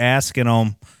videos, and they're asking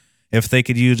them if they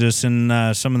could use this in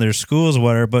some of their schools or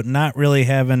whatever, but not really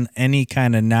having any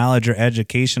kind of knowledge or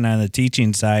education on the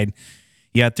teaching side.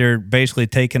 Yet they're basically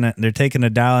taking a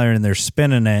dollar and they're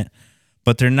spinning it,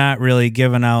 but they're not really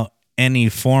giving out any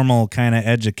formal kind of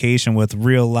education with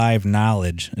real live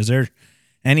knowledge. Is there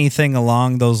anything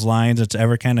along those lines that's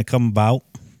ever kind of come about?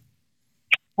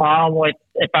 Well,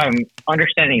 if I'm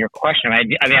understanding your question, I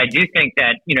do think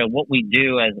that, what we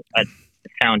do as a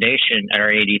foundation at our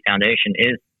AD Foundation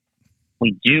is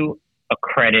we do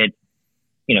accredit,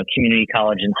 community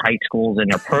college and high schools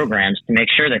and their programs to make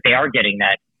sure that they are getting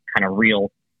that kind of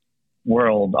real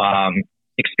world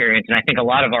experience. And I think a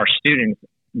lot of our students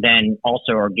then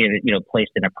also are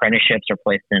placed in apprenticeships or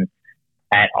placed in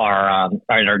at our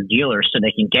dealers so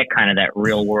they can get kind of that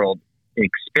real world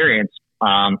experience.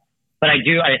 But I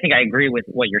think I agree with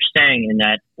what you're saying in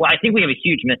that, I think we have a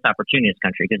huge missed opportunity in this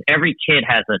country because every kid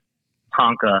has a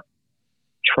Tonka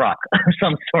truck of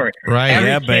some sort. Right. Every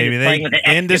yeah, kid baby. is playing with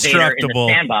an Indestructible. In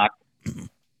the sandbox.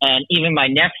 And even my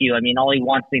nephew, all he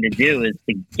wants me to do is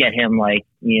to get him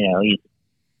he's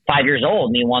 5 years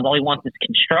old and all he wants is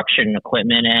construction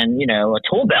equipment and, a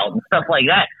tool belt and stuff like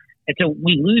that. And so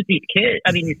we lose these kids.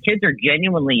 These kids are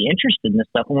genuinely interested in this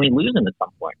stuff and we lose them at some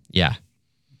point. Yeah.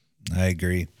 I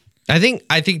agree. I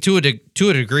think to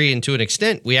a degree and to an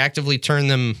extent, we actively turn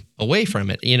them away from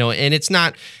it, and it's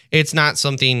not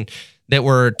something that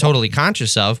we're totally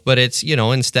conscious of, but it's,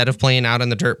 instead of playing out on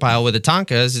the dirt pile with the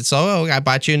Tonkas, it's, I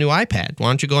bought you a new iPad. Why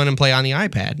don't you go in and play on the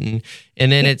iPad?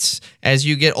 And then it's, as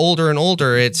you get older and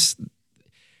older,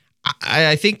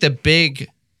 I think the big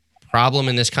problem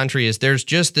in this country is there's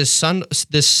just this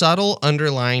subtle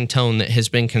underlying tone that has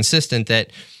been consistent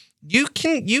that you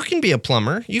can be a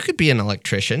plumber, you could be an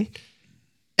electrician,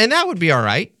 and that would be all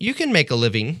right. You can make a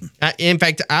living. In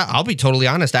fact, I'll be totally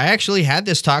honest. I actually had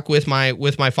this talk with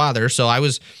my father. So I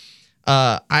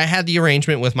had the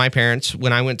arrangement with my parents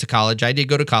when I went to college. I did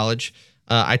go to college.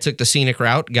 I took the scenic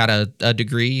route, got a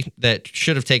degree that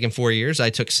should have taken 4 years.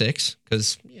 I took 6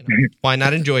 because why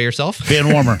not enjoy yourself?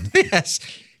 Being warmer. Yes.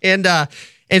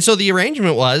 And so the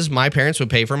arrangement was my parents would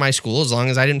pay for my school as long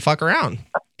as I didn't fuck around.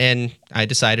 And I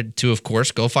decided to, of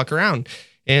course, go fuck around.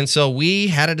 And so we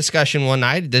had a discussion one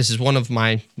night. This is one of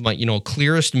my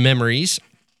clearest memories.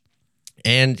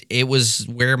 And it was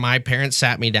where my parents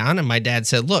sat me down and my dad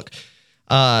said, look,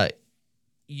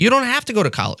 you don't have to go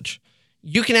to college.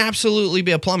 You can absolutely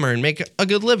be a plumber and make a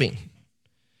good living.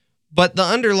 But the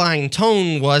underlying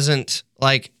tone wasn't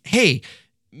like, hey,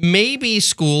 maybe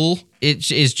school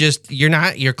is just,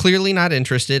 you're clearly not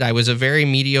interested. I was a very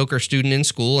mediocre student in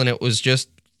school and it was just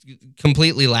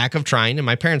completely lack of trying. And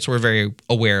my parents were very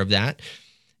aware of that.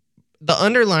 The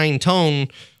underlying tone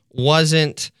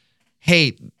wasn't,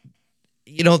 hey,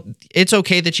 it's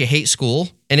okay that you hate school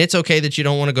and it's okay that you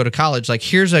don't want to go to college. Like,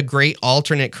 here's a great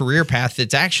alternate career path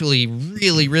that's actually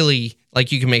really, really,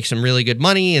 like, you can make some really good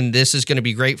money and this is going to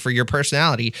be great for your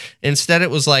personality. Instead,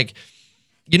 it was like,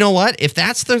 you know what? If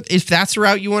that's the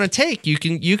route you want to take, you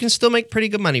can still make pretty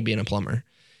good money being a plumber.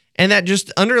 And that just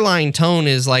underlying tone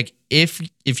is like, if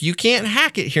you can't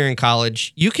hack it here in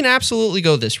college, you can absolutely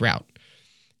go this route.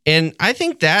 And I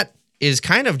think that is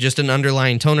kind of just an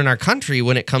underlying tone in our country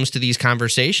when it comes to these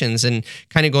conversations, and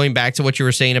kind of going back to what you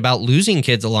were saying about losing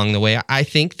kids along the way. I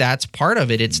think that's part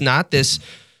of it. It's not this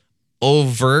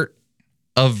overt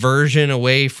aversion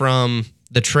away from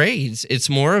the trades. It's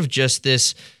more of just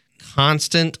this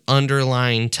constant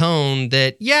underlying tone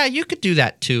that, yeah, you could do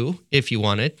that too if you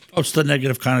wanted. Oh, it's the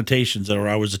negative connotations that are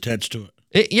always attached to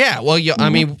it. Yeah, well, I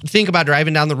mean, think about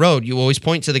driving down the road. You always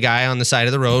point to the guy on the side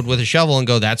of the road with a shovel and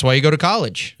go, "That's why you go to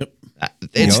college." Yep.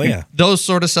 It's those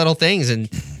sort of subtle things, and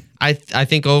I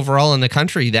think overall in the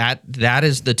country that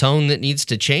is the tone that needs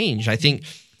to change. I think.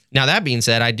 Now that being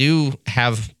said, I do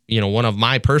have one of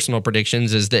my personal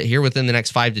predictions is that here within the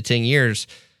next 5 to 10 years,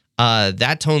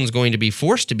 that tone is going to be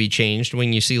forced to be changed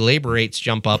when you see labor rates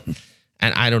jump up.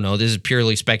 And I don't know, this is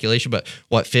purely speculation, but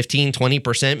what 15,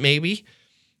 20% maybe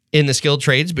in the skilled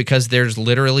trades because there's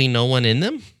literally no one in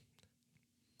them?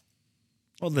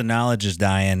 Well, the knowledge is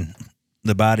dying.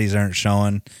 The bodies aren't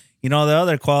showing. The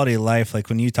other quality of life, like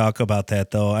when you talk about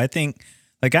that, though, I think,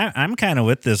 like, I'm kind of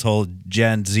with this whole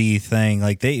Gen Z thing.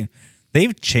 Like,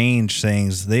 they've changed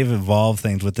things. They've evolved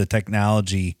things with the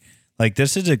technology. Like,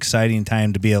 this is an exciting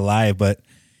time to be alive, but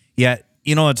yet,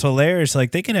 it's hilarious.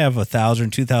 Like, they could have $1,000,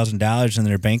 $2,000 in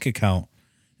their bank account,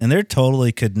 and they're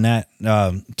totally content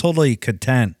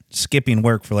skipping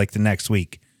work for like the next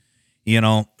week,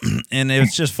 and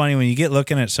it's just funny when you get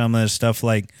looking at some of this stuff,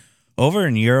 like over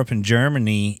in Europe and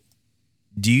Germany,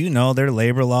 do you know their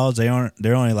labor laws?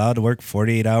 They're only allowed to work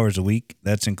 48 hours a week.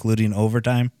 That's including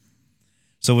overtime.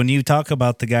 So when you talk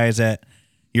about the guys that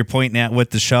you're pointing at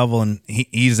with the shovel and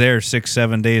he's there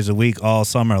 6-7 days a week all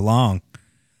summer long,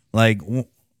 like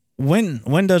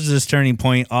when does this turning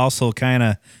point also kind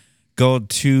of go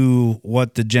to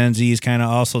what the Gen Z is kind of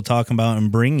also talking about and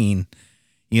bringing,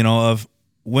 of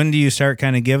when do you start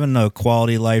kind of giving the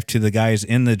quality of life to the guys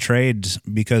in the trades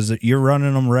because you're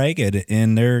running them ragged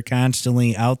and they're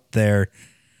constantly out there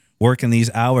working these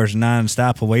hours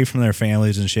nonstop away from their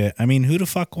families and shit. I mean, who the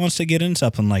fuck wants to get in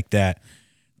something like that?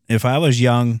 If I was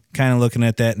young, kind of looking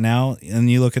at that now, and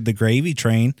you look at the gravy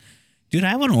train, dude,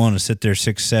 I wouldn't want to sit there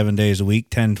 6-7 days a week,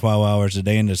 10, 12 hours a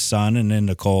day in the sun and in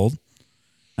the cold.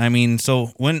 I mean, so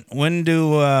when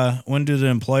do the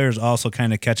employers also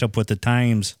kind of catch up with the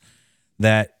times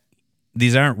that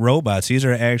these aren't robots? These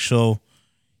are actual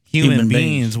human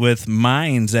beings with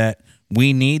minds that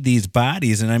we need these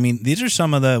bodies. And I mean, these are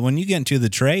some of when you get into the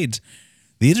trades,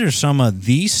 these are some of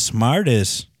the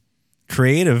smartest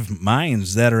creative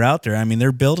minds that are out there. I mean,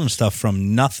 they're building stuff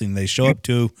from nothing. They show up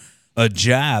to a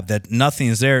job that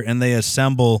nothing's there and they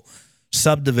assemble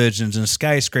subdivisions and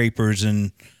skyscrapers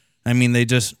and I mean, they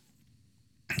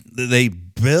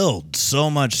build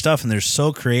so much stuff, and they're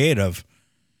so creative.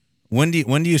 When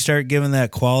do you start giving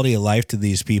that quality of life to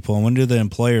these people, and when do the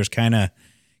employers kind of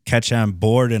catch on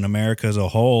board in America as a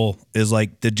whole? Is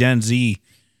like the Gen Z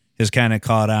has kind of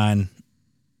caught on,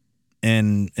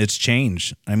 and it's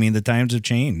changed. I mean, the times have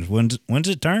changed. When's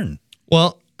it turn?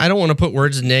 Well, I don't want to put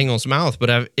words in Daniel's mouth,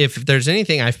 but if there's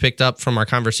anything I've picked up from our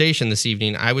conversation this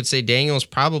evening, I would say Daniel's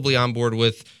probably on board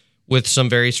with some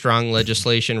very strong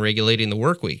legislation regulating the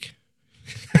work week.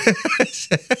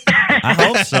 I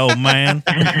hope so, man.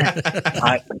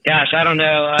 Gosh, I don't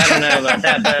know about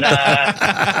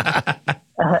that,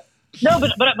 but no,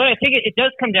 but I think it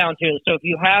does come down to it. So if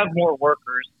you have more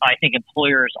workers, I think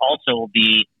employers also will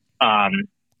be,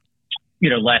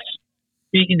 less.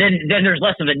 Then there's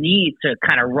less of a need to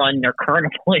kind of run their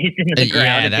current employees into the ground.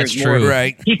 Yeah, if that's there's true. More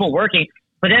right. People working.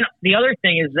 But then the other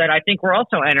thing is that I think we're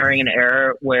also entering an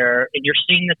era where, and you're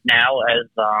seeing this now as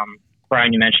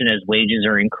Brian, you mentioned, as wages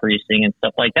are increasing and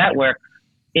stuff like that, where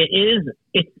it's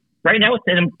right now.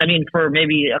 For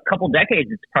maybe a couple decades,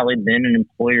 it's probably been an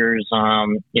employer's,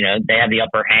 they have the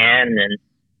upper hand, and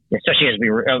especially as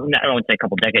we were, I wouldn't say a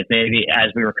couple decades, maybe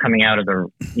as we were coming out of the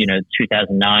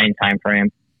 2009 timeframe.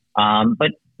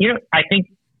 But I think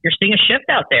you're seeing a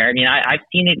shift out there. I mean, I've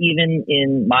seen it even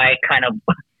in my kind of,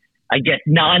 I guess,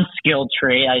 non-skilled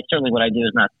trade. Certainly what I do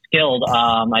is not skilled.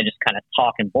 I just kind of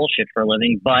talk and bullshit for a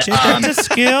living. But that's a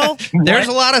skill. There's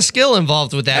a lot of skill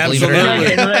involved with that. Believe it or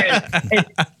not.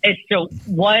 It's so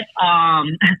what?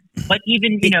 But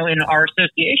even in our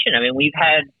association, I mean, we've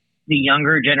had the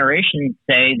younger generation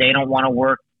say they don't want to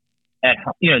work at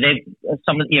home.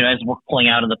 As we're pulling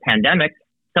out of the pandemic,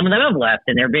 some of them have left,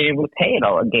 and they're being able to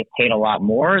get paid a lot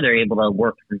more. They're able to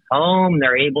work from home.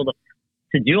 They're able to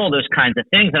do all those kinds of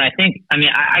things. And I think,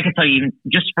 I can tell you, even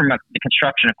just from the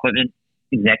construction equipment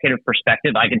executive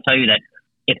perspective, I can tell you that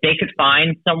if they could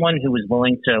find someone who was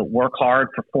willing to work hard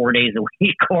for 4 days a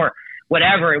week or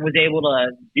whatever, it was able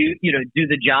to do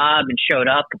the job and showed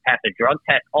up, could pass a drug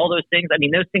test, all those things. I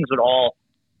mean, those things would all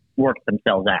work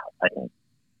themselves out, I think.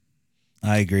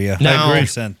 I agree. Now,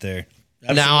 100% there.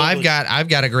 Absolutely. Now I've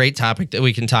got a great topic that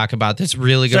we can talk about that's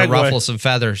really going to ruffle some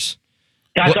feathers.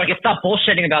 Guys, so I can stop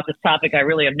bullshitting about this topic I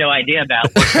really have no idea about.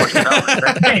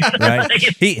 Right.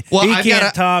 He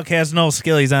can't talk, has no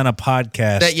skill. He's on a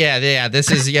podcast.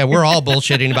 We're all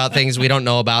bullshitting about things we don't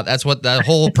know about. That's what the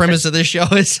whole premise of this show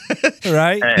is.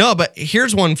 Right? No, but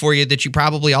here's one for you that you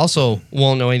probably also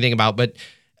won't know anything about. But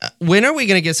when are we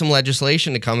going to get some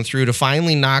legislation to come through to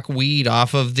finally knock weed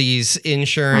off of these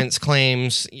insurance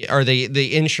claims or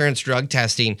the insurance drug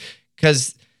testing?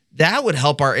 Because that would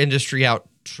help our industry out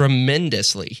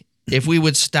tremendously if we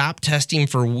would stop testing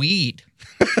for weed.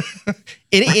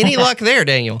 Any luck there,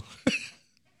 Daniel?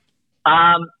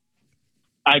 I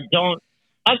don't.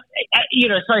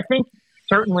 So I think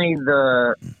certainly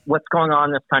what's going on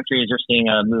in this country is you're seeing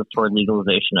a move toward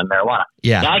legalization of marijuana.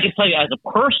 Yeah. Now I can tell you, as a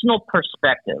personal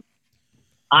perspective,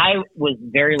 I was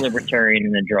very libertarian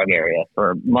in the drug area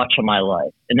for much of my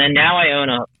life, and then now I own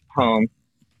a home,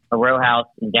 a row house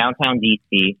in downtown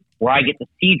DC, where I get to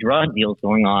see drug deals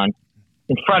going on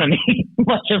in front of me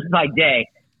much of my day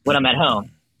when I'm at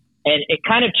home. And it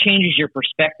kind of changes your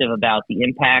perspective about the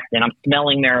impact. And I'm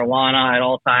smelling marijuana at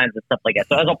all times and stuff like that.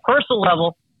 So as a personal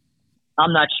level,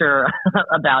 I'm not sure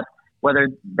about whether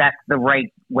that's the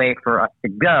right way for us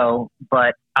to go.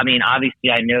 But, I mean,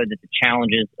 obviously I know that the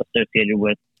challenges associated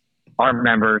with our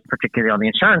members, particularly on the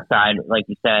insurance side, like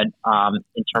you said,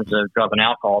 in terms of drug and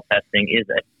alcohol testing is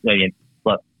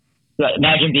look,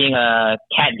 imagine being a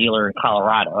cat dealer in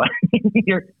Colorado.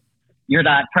 You're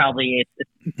not probably, it's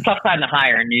a tough time to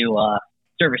hire a new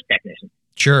service technician.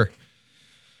 Sure.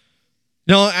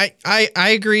 No, I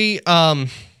agree. We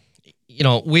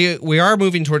are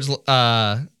moving towards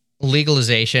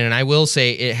legalization, and I will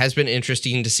say it has been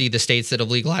interesting to see the states that have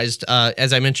legalized.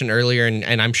 As I mentioned earlier,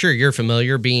 and I'm sure you're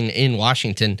familiar, being in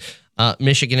Washington,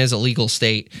 Michigan is a legal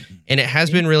state, and it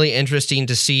has been really interesting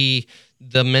to see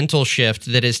the mental shift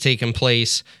that has taken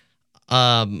place.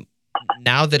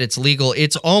 Now that it's legal,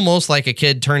 it's almost like a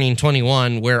kid turning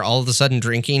 21, where all of a sudden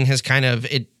drinking has kind of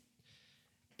it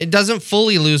doesn't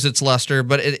fully lose its luster,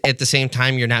 but at the same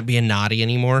time, you're not being naughty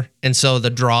anymore. And so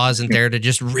the draw isn't there to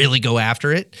just really go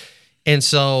after it. And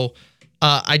so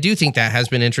I do think that has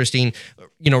been interesting.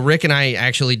 Rick and I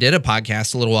actually did a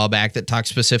podcast a little while back that talked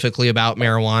specifically about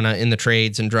marijuana in the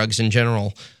trades and drugs in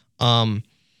general. And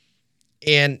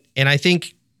I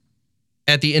think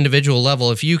at the individual level,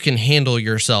 if you can handle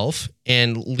yourself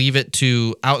and leave it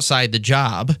to outside the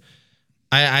job,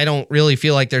 I don't really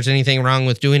feel like there's anything wrong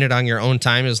with doing it on your own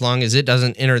time, as long as it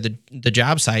doesn't enter the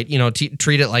job site.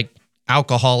 Treat it like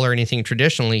alcohol or anything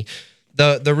traditionally.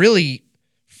 The really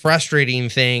frustrating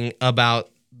thing about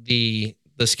the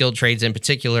skilled trades in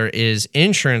particular is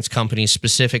insurance companies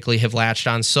specifically have latched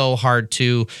on so hard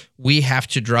to, we have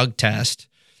to drug test.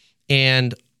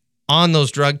 And on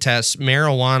those drug tests,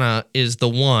 marijuana is the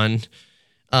one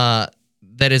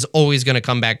that is always going to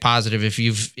come back positive if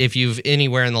you've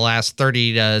anywhere in the last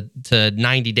 30 to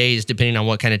 90 days, depending on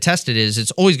what kind of test it is,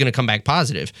 it's always going to come back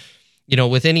positive.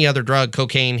 With any other drug,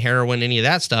 cocaine, heroin, any of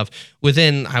that stuff,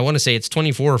 within, I want to say it's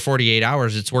 24 or 48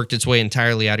 hours, it's worked its way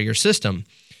entirely out of your system.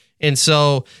 And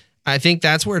so I think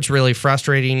that's where it's really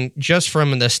frustrating, just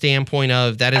from the standpoint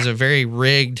of that is a very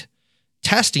rigged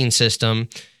testing system.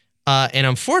 And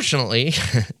unfortunately,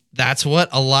 that's what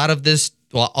a lot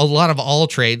of all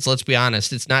trades, let's be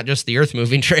honest, it's not just the earth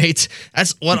moving trades.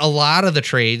 That's what a lot of the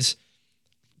trades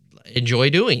enjoy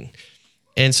doing.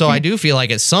 And so I do feel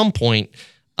like at some point,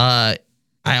 I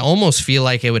almost feel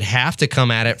like it would have to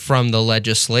come at it from the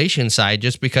legislation side,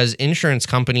 just because insurance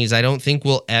companies, I don't think,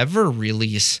 will ever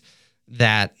release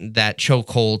that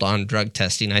chokehold on drug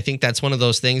testing. I think that's one of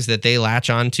those things that they latch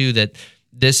onto, that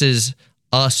this is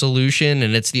a solution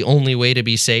and it's the only way to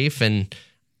be safe. And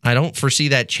I don't foresee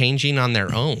that changing on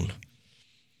their own.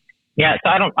 Yeah, so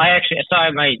I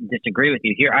might disagree with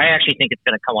you here. I actually think it's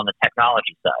going to come on the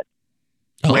technology side,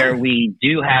 where we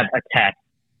do have a test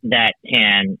that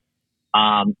can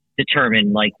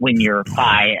determine like when you're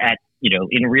high at,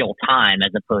 in real time,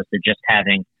 as opposed to just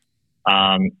having,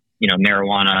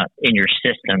 marijuana in your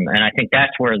system. And I think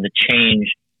that's where the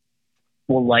change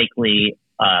will likely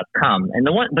come. And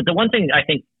the one thing I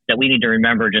think that we need to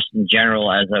remember, just in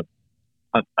general as a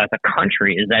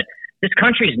country, is that this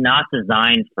country is not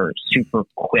designed for super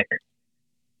quick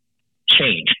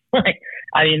change. I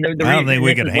don't think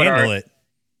we can handle it.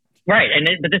 Right.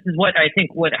 But this is what I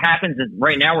think what happens is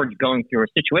right now we're going through a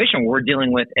situation where we're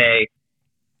dealing with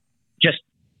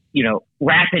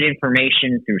rapid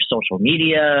information through social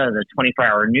media, the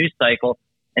 24-hour news cycle.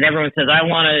 And everyone says, I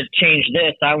want to change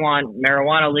this. I want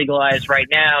marijuana legalized right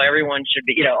now. Everyone should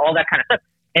be, all that kind of stuff.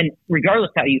 And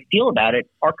regardless how you feel about it,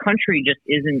 our country just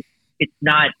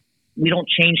we don't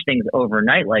change things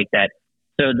overnight like that.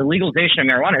 So the legalization of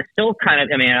marijuana is still kind of,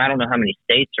 I mean, I don't know how many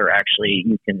states are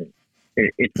actually,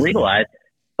 it's legalized,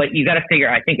 but you got to figure,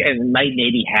 I think it might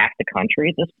maybe hack the country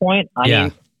at this point. I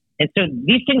mean, and so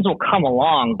these things will come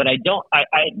along, but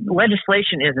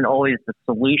legislation isn't always the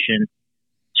solution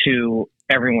to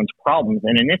everyone's problems.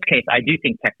 And in this case, I do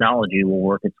think technology will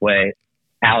work its way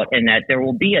out, and that there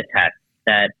will be a test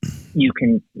that you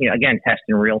can, again, test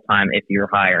in real time if you're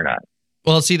high or not.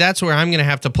 Well, see, that's where I'm going to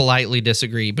have to politely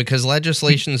disagree, because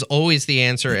legislation is always the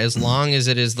answer as long as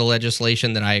it is the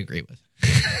legislation that I agree with.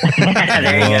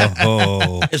 There you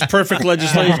go. It's perfect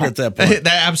legislation at that point.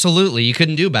 Absolutely. You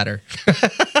couldn't do better.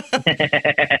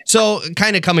 So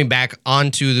kind of coming back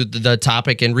onto the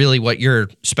topic and really what your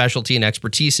specialty and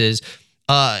expertise is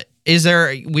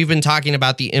we've been talking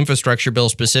about the infrastructure bill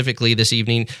specifically this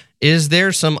evening. Is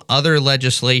there some other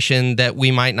legislation that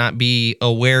we might not be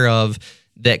aware of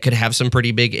that could have some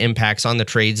pretty big impacts on the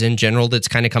trades in general that's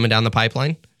kind of coming down the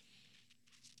pipeline?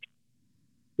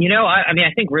 I mean,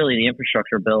 I think really the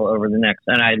infrastructure bill over the next,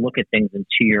 and I look at things in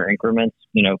 2-year increments,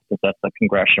 because that's a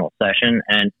congressional session.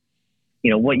 And,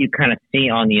 what you kind of see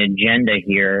on the agenda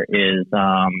here is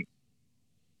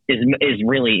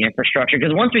really infrastructure.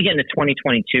 Because once we get into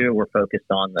 2022, we're focused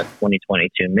on the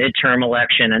 2022 midterm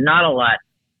election, and not a lot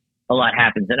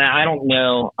happens. And I don't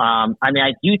know. I mean,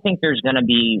 I do think there's going to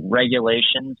be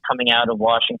regulations coming out of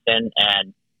Washington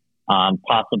and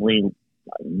possibly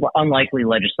unlikely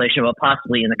legislation, but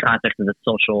possibly in the context of the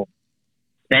social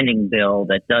spending bill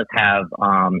that does have,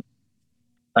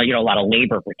 a lot of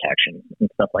labor protections and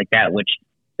stuff like that, which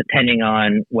depending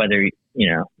on whether,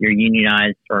 you're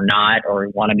unionized or not, or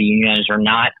want to be unionized or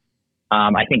not,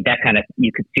 I think that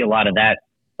you could see a lot of that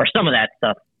or some of that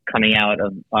stuff coming out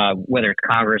of whether it's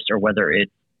Congress or whether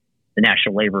it's the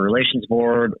National Labor Relations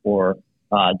Board or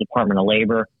Department of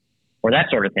Labor or that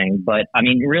sort of thing. But I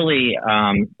mean, really,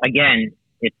 again,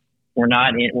 we're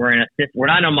not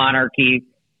in a monarchy.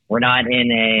 We're not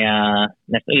in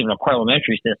even a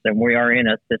parliamentary system. We are in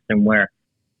a system where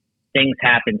things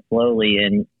happen slowly,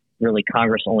 and really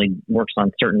Congress only works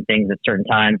on certain things at certain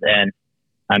times. And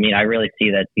I mean, I really see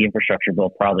that the infrastructure bill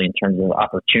probably in terms of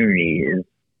opportunity is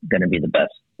going to be the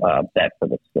best bet for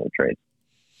the skilled trades.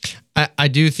 I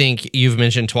do think you've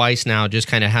mentioned twice now just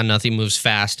kind of how nothing moves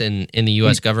fast in the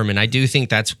U.S. government. I do think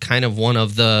that's kind of one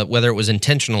of the, whether it was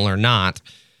intentional or not,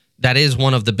 that is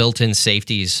one of the built-in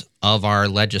safeties of our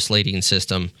legislating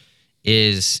system.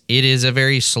 It is a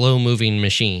very slow-moving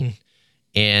machine,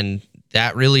 and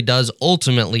that really does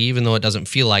ultimately, even though it doesn't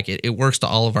feel like it, it works to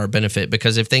all of our benefit,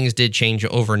 because if things did change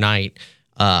overnight,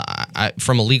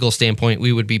 from a legal standpoint,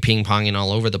 we would be ping-ponging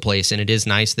all over the place. And it is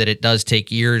nice that it does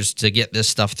take years to get this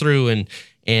stuff through,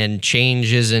 and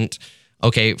change isn't,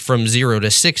 okay, from 0 to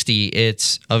 60.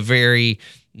 It's a very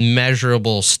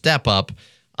measurable step up.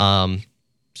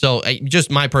 So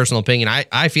just my personal opinion,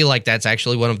 I feel like that's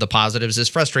actually one of the positives, as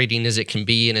frustrating as it can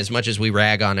be. And as much as we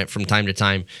rag on it from time to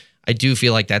time, I do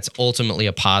feel like that's ultimately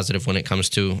a positive when it comes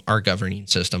to our governing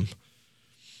system.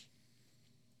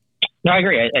 No, I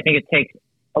agree. I think it takes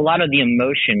a lot of the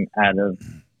emotion out of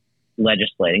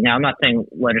legislating. Now, I'm not saying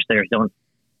legislators don't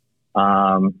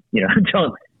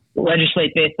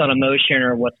legislate based on emotion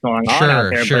or what's going on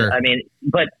out there. Sure. But I mean,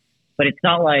 but it's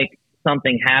not like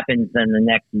something happens and the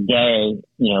next day,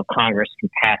 Congress can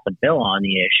pass a bill on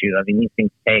the issue. I mean, these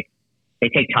things take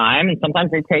time, and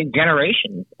sometimes they take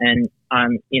generations. And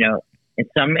in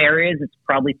some areas it's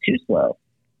probably too slow.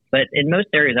 But in most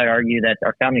areas, I'd argue that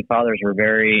our founding fathers were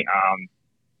very,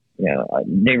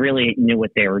 they really knew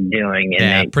what they were doing. And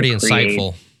yeah, pretty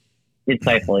insightful.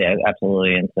 Insightful, yeah,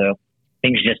 absolutely. And so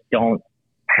things just don't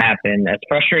happen. As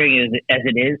frustrating as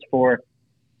it is for,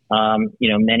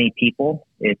 many people,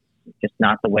 it's just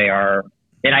not the way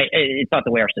it's not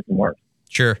the way our system works.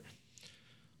 Sure.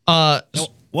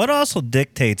 What also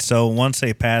dictates? So once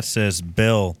they pass this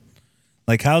bill,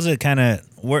 like how's it kind of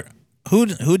work?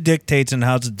 Who dictates, and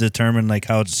how's it determined, like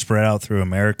how it's spread out through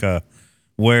America,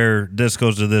 where this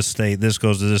goes to this state, this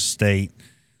goes to this state?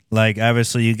 Like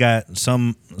obviously you got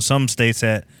some states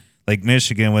that, like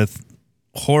Michigan, with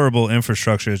horrible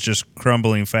infrastructure, it's just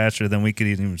crumbling faster than we could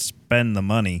even spend the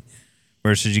money.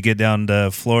 Versus you get down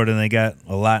to Florida and they got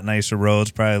a lot nicer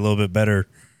roads, probably a little bit better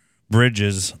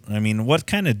bridges. I mean, what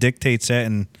kind of dictates that,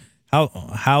 and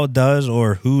how does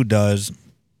or who does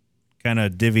kind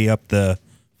of divvy up the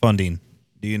funding?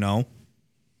 Do you know?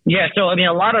 Yeah, so I mean,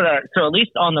 so at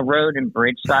least on the road and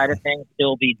bridge side of things,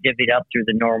 it'll be divvied up through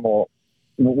the normal,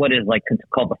 what is like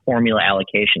called the formula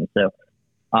allocation. So,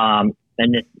 and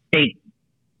the state,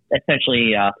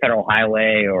 essentially, federal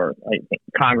highway or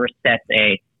Congress sets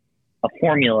a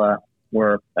formula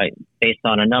where based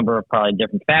on a number of probably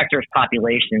different factors,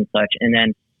 population and such, and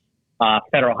then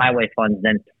federal highway funds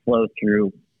then flow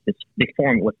through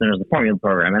what's known as the formula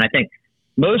program. And I think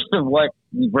most of what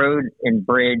road and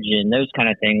bridge and those kind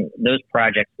of things, those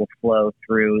projects will flow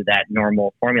through that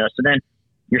normal formula. So then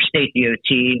your state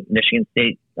DOT, Michigan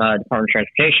State Department of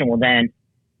Transportation, will then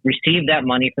receive that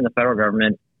money from the federal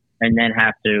government and then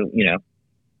have to,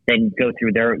 then go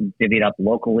through divvy it up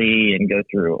locally and go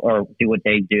through or do what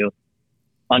they do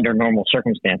under normal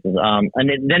circumstances. And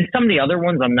then some of the other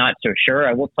ones, I'm not so sure.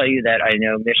 I will tell you that I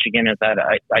know Michigan has had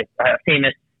a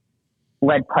famous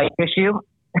lead pipe issue,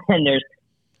 and there's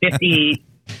 $50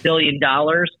 billion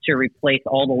to replace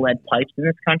all the lead pipes in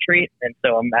this country. And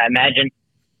so I imagine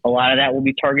a lot of that will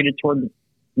be targeted toward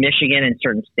Michigan and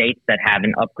certain states that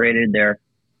haven't upgraded their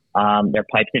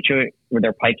pipe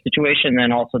situation. And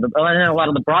then also and then a lot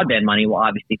of the broadband money will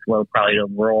obviously flow probably to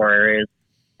rural areas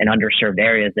and underserved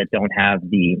areas that don't have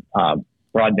the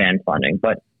broadband funding.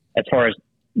 But as far as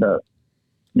the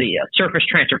surface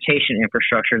transportation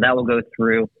infrastructure, that will go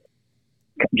through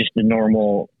just the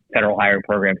normal federal highway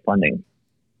program funding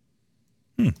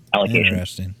allocation.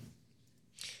 Interesting.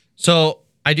 So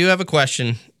I do have a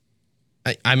question.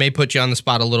 I may put you on the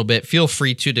spot a little bit. Feel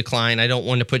free to decline. I don't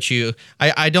want to put you.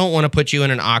 I don't want to put you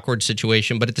in an awkward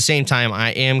situation, but at the same time,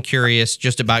 I am curious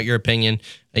just about your opinion.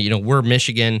 We're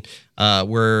Michigan.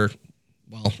 We're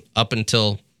up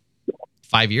until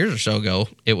 5 years or so ago,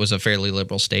 it was a fairly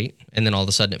liberal state, and then all of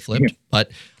a sudden it flipped.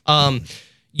 But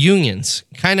unions,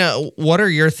 kind of, what are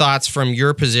your thoughts from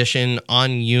your position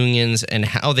on unions and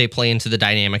how they play into the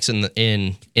dynamics in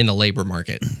the labor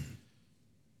market?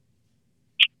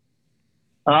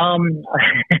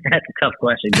 That's a tough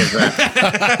question because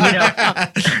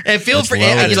and feel free.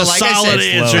 It's a solid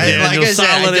answer, Daniel.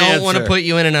 I don't want to put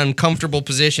you in an uncomfortable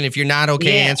position if you're not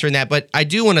okay answering that, but I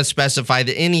do want to specify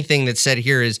that anything that's said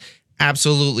here is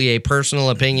absolutely a personal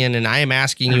opinion, and I am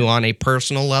asking you on a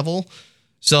personal level.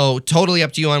 So totally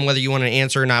up to you on whether you want to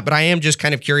answer or not. But I am just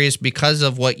kind of curious because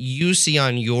of what you see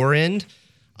on your end,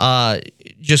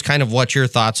 just kind of what your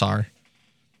thoughts are.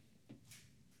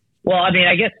 Well, I mean,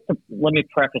 I guess let me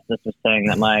preface this with saying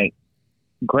that my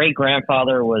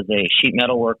great-grandfather was a sheet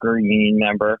metal worker union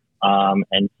member,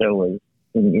 and so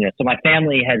my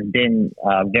family has been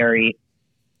very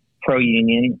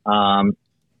pro-union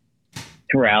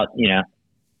throughout,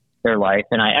 their life.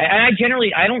 And I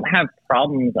generally, I don't have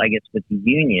problems, I guess, with the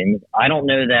unions. I don't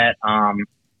know that,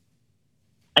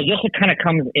 I guess it kind of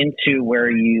comes into where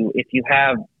if you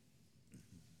have,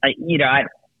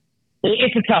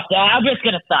 it's a tough. I'm just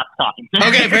going to stop talking.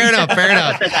 Okay, fair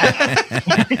enough.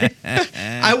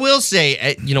 I will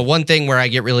say, one thing where I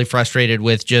get really frustrated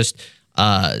with just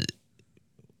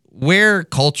where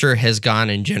culture has gone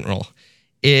in general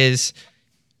is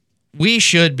we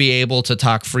should be able to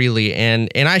talk freely, and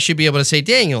I should be able to say,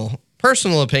 Daniel,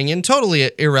 personal opinion,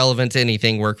 totally irrelevant to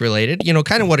anything work related.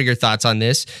 Kind of what are your thoughts on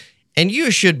this? And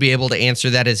you should be able to answer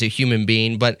that as a human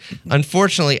being. But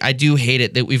unfortunately, I do hate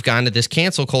it that we've gone to this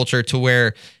cancel culture to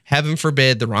where, heaven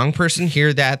forbid, the wrong person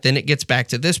hear that, then it gets back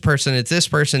to this person. It's this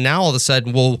person. Now all of a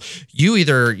sudden, well, you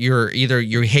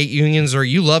you hate unions or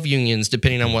you love unions,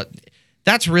 depending on what.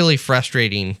 That's really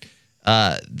frustrating.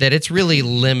 That it's really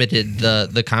limited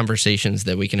the conversations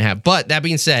that we can have. But that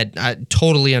being said, I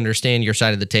totally understand your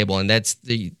side of the table, and that's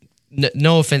the.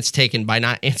 No offense taken by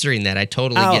not answering that. I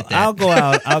totally get that. I'll go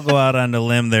out on the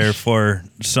limb there for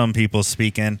some people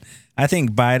speaking. I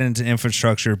think Biden's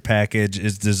infrastructure package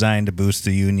is designed to boost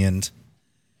the unions.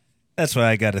 That's what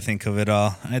I got to think of it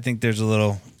all. I think there's a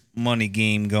little money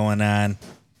game going on.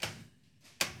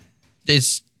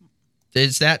 Is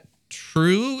that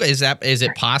true? Is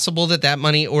it possible that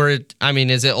money, or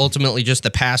is it ultimately just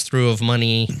the pass through of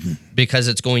money because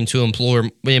it's going to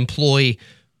employ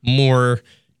more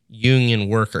union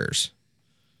workers?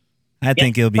 I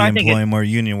think it'll be employing more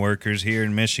union workers here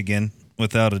in Michigan,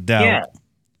 without a doubt.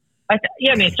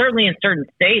 Yeah. Certainly in certain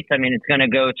states, it's going to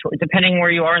go depending where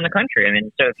you are in the country.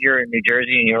 So if you're in New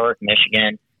Jersey, New York,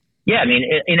 Michigan,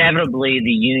 inevitably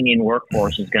the union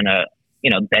workforce is going to,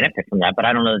 benefit from that. But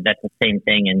I don't know that that's the same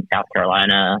thing in South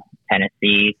Carolina,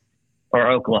 Tennessee, or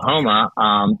Oklahoma.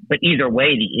 But either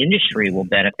way, the industry will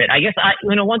benefit. I guess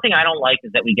one thing I don't like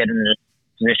is that we get into this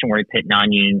position where we pit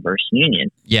non-union versus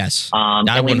union. Yes, I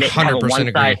 100%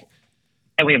 agree.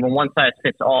 And we have a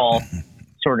one-size-fits-all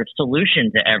sort of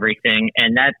solution to everything,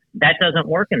 and that doesn't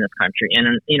work in this country.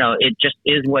 And it just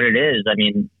is what it is.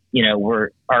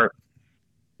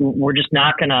 We're just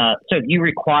not gonna. So if you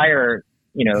require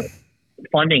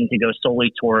funding to go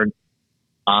solely toward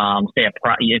say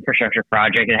infrastructure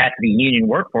project, it has to be union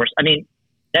workforce.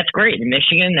 that's great. In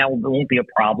Michigan, won't be a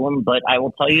problem. But I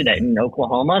will tell you that in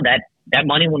Oklahoma, that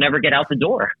money will never get out the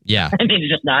door. Yeah. I mean,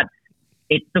 it's just not,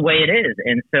 it's the way it is.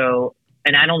 And so,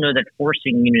 and I don't know that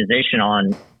forcing unionization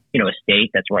on, a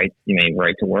state that's right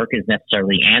to work is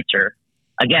necessarily the answer.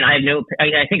 Again, I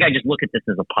think I just look at this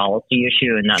as a policy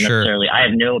issue and not necessarily, I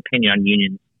have no opinion on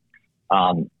unions,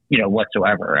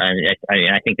 whatsoever.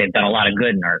 I think they've done a lot of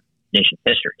good in our nation's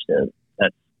history. So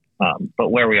that's,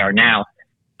 but where we are now,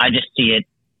 I just see it.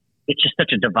 It's just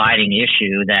such a dividing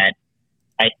issue that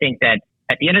I think that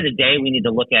at the end of the day, we need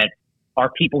to look at,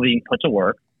 are people being put to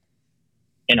work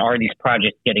and are these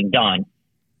projects getting done?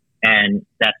 And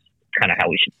that's kind of how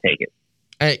we should take it.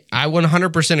 I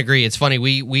 100% agree. It's funny.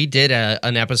 We did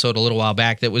an episode a little while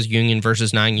back that was union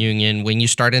versus non-union. When you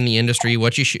start in the industry,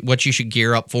 what you should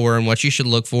gear up for and what you should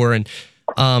look for. And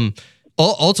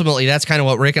ultimately, that's kind of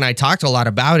what Rick and I talked a lot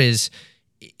about. Is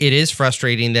it is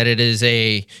frustrating that it is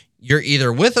you're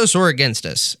either with us or against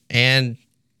us, and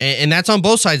that's on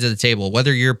both sides of the table,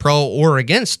 whether you're pro or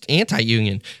against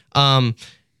anti-union.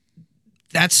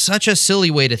 That's such a silly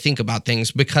way to think about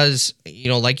things because,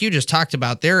 like you just talked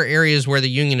about, there are areas where the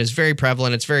union is very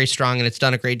prevalent, it's very strong, and it's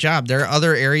done a great job. There are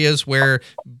other areas where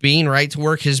being right to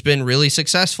work has been really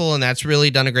successful, and that's really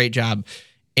done a great job.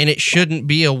 And it shouldn't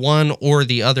be a one or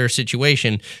the other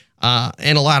situation.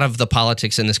 And a lot of the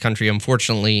politics in this country,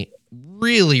 unfortunately,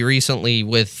 really recently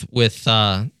with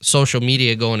social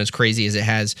media going as crazy as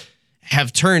it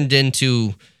have turned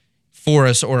into for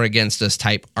us or against us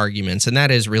type arguments, and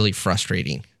that is really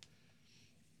frustrating.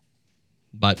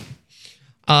 But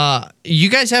you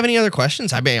guys have any other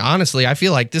questions? I mean, honestly, I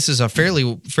feel like this is a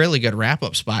fairly good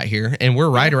wrap-up spot here, and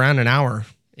we're right around an hour.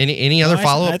 Any other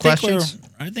follow-up questions?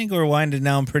 I think we're winding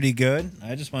down pretty good.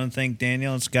 I just want to thank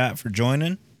Daniel and Scott for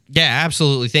joining. Yeah,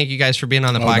 absolutely. Thank you guys for being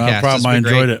on the podcast. No problem. I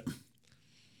enjoyed it.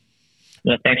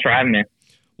 Yeah, thanks for having me.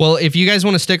 Well, if you guys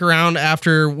want to stick around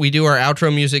after we do our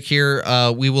outro music here,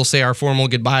 we will say our formal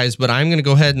goodbyes, but I'm going to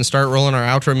go ahead and start rolling our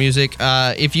outro music.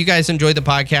 If you guys enjoyed the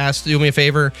podcast, do me a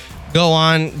favor, go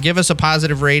on, give us a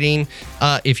positive rating.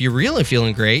 If you're really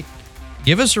feeling great,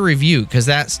 give us a review because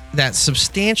that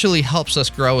substantially helps us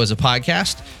grow as a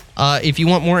podcast. If you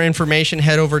want more information,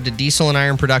 head over to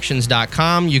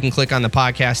dieselandironproductions.com. You can click on the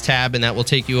podcast tab, and that will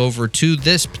take you over to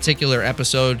this particular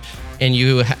episode. And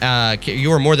you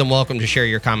are more than welcome to share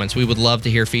your comments. We would love to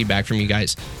hear feedback from you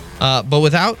guys. But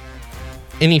without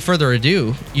any further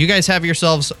ado, you guys have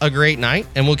yourselves a great night,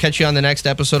 and we'll catch you on the next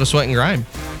episode of Sweat and Grime.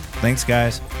 Thanks,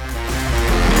 guys.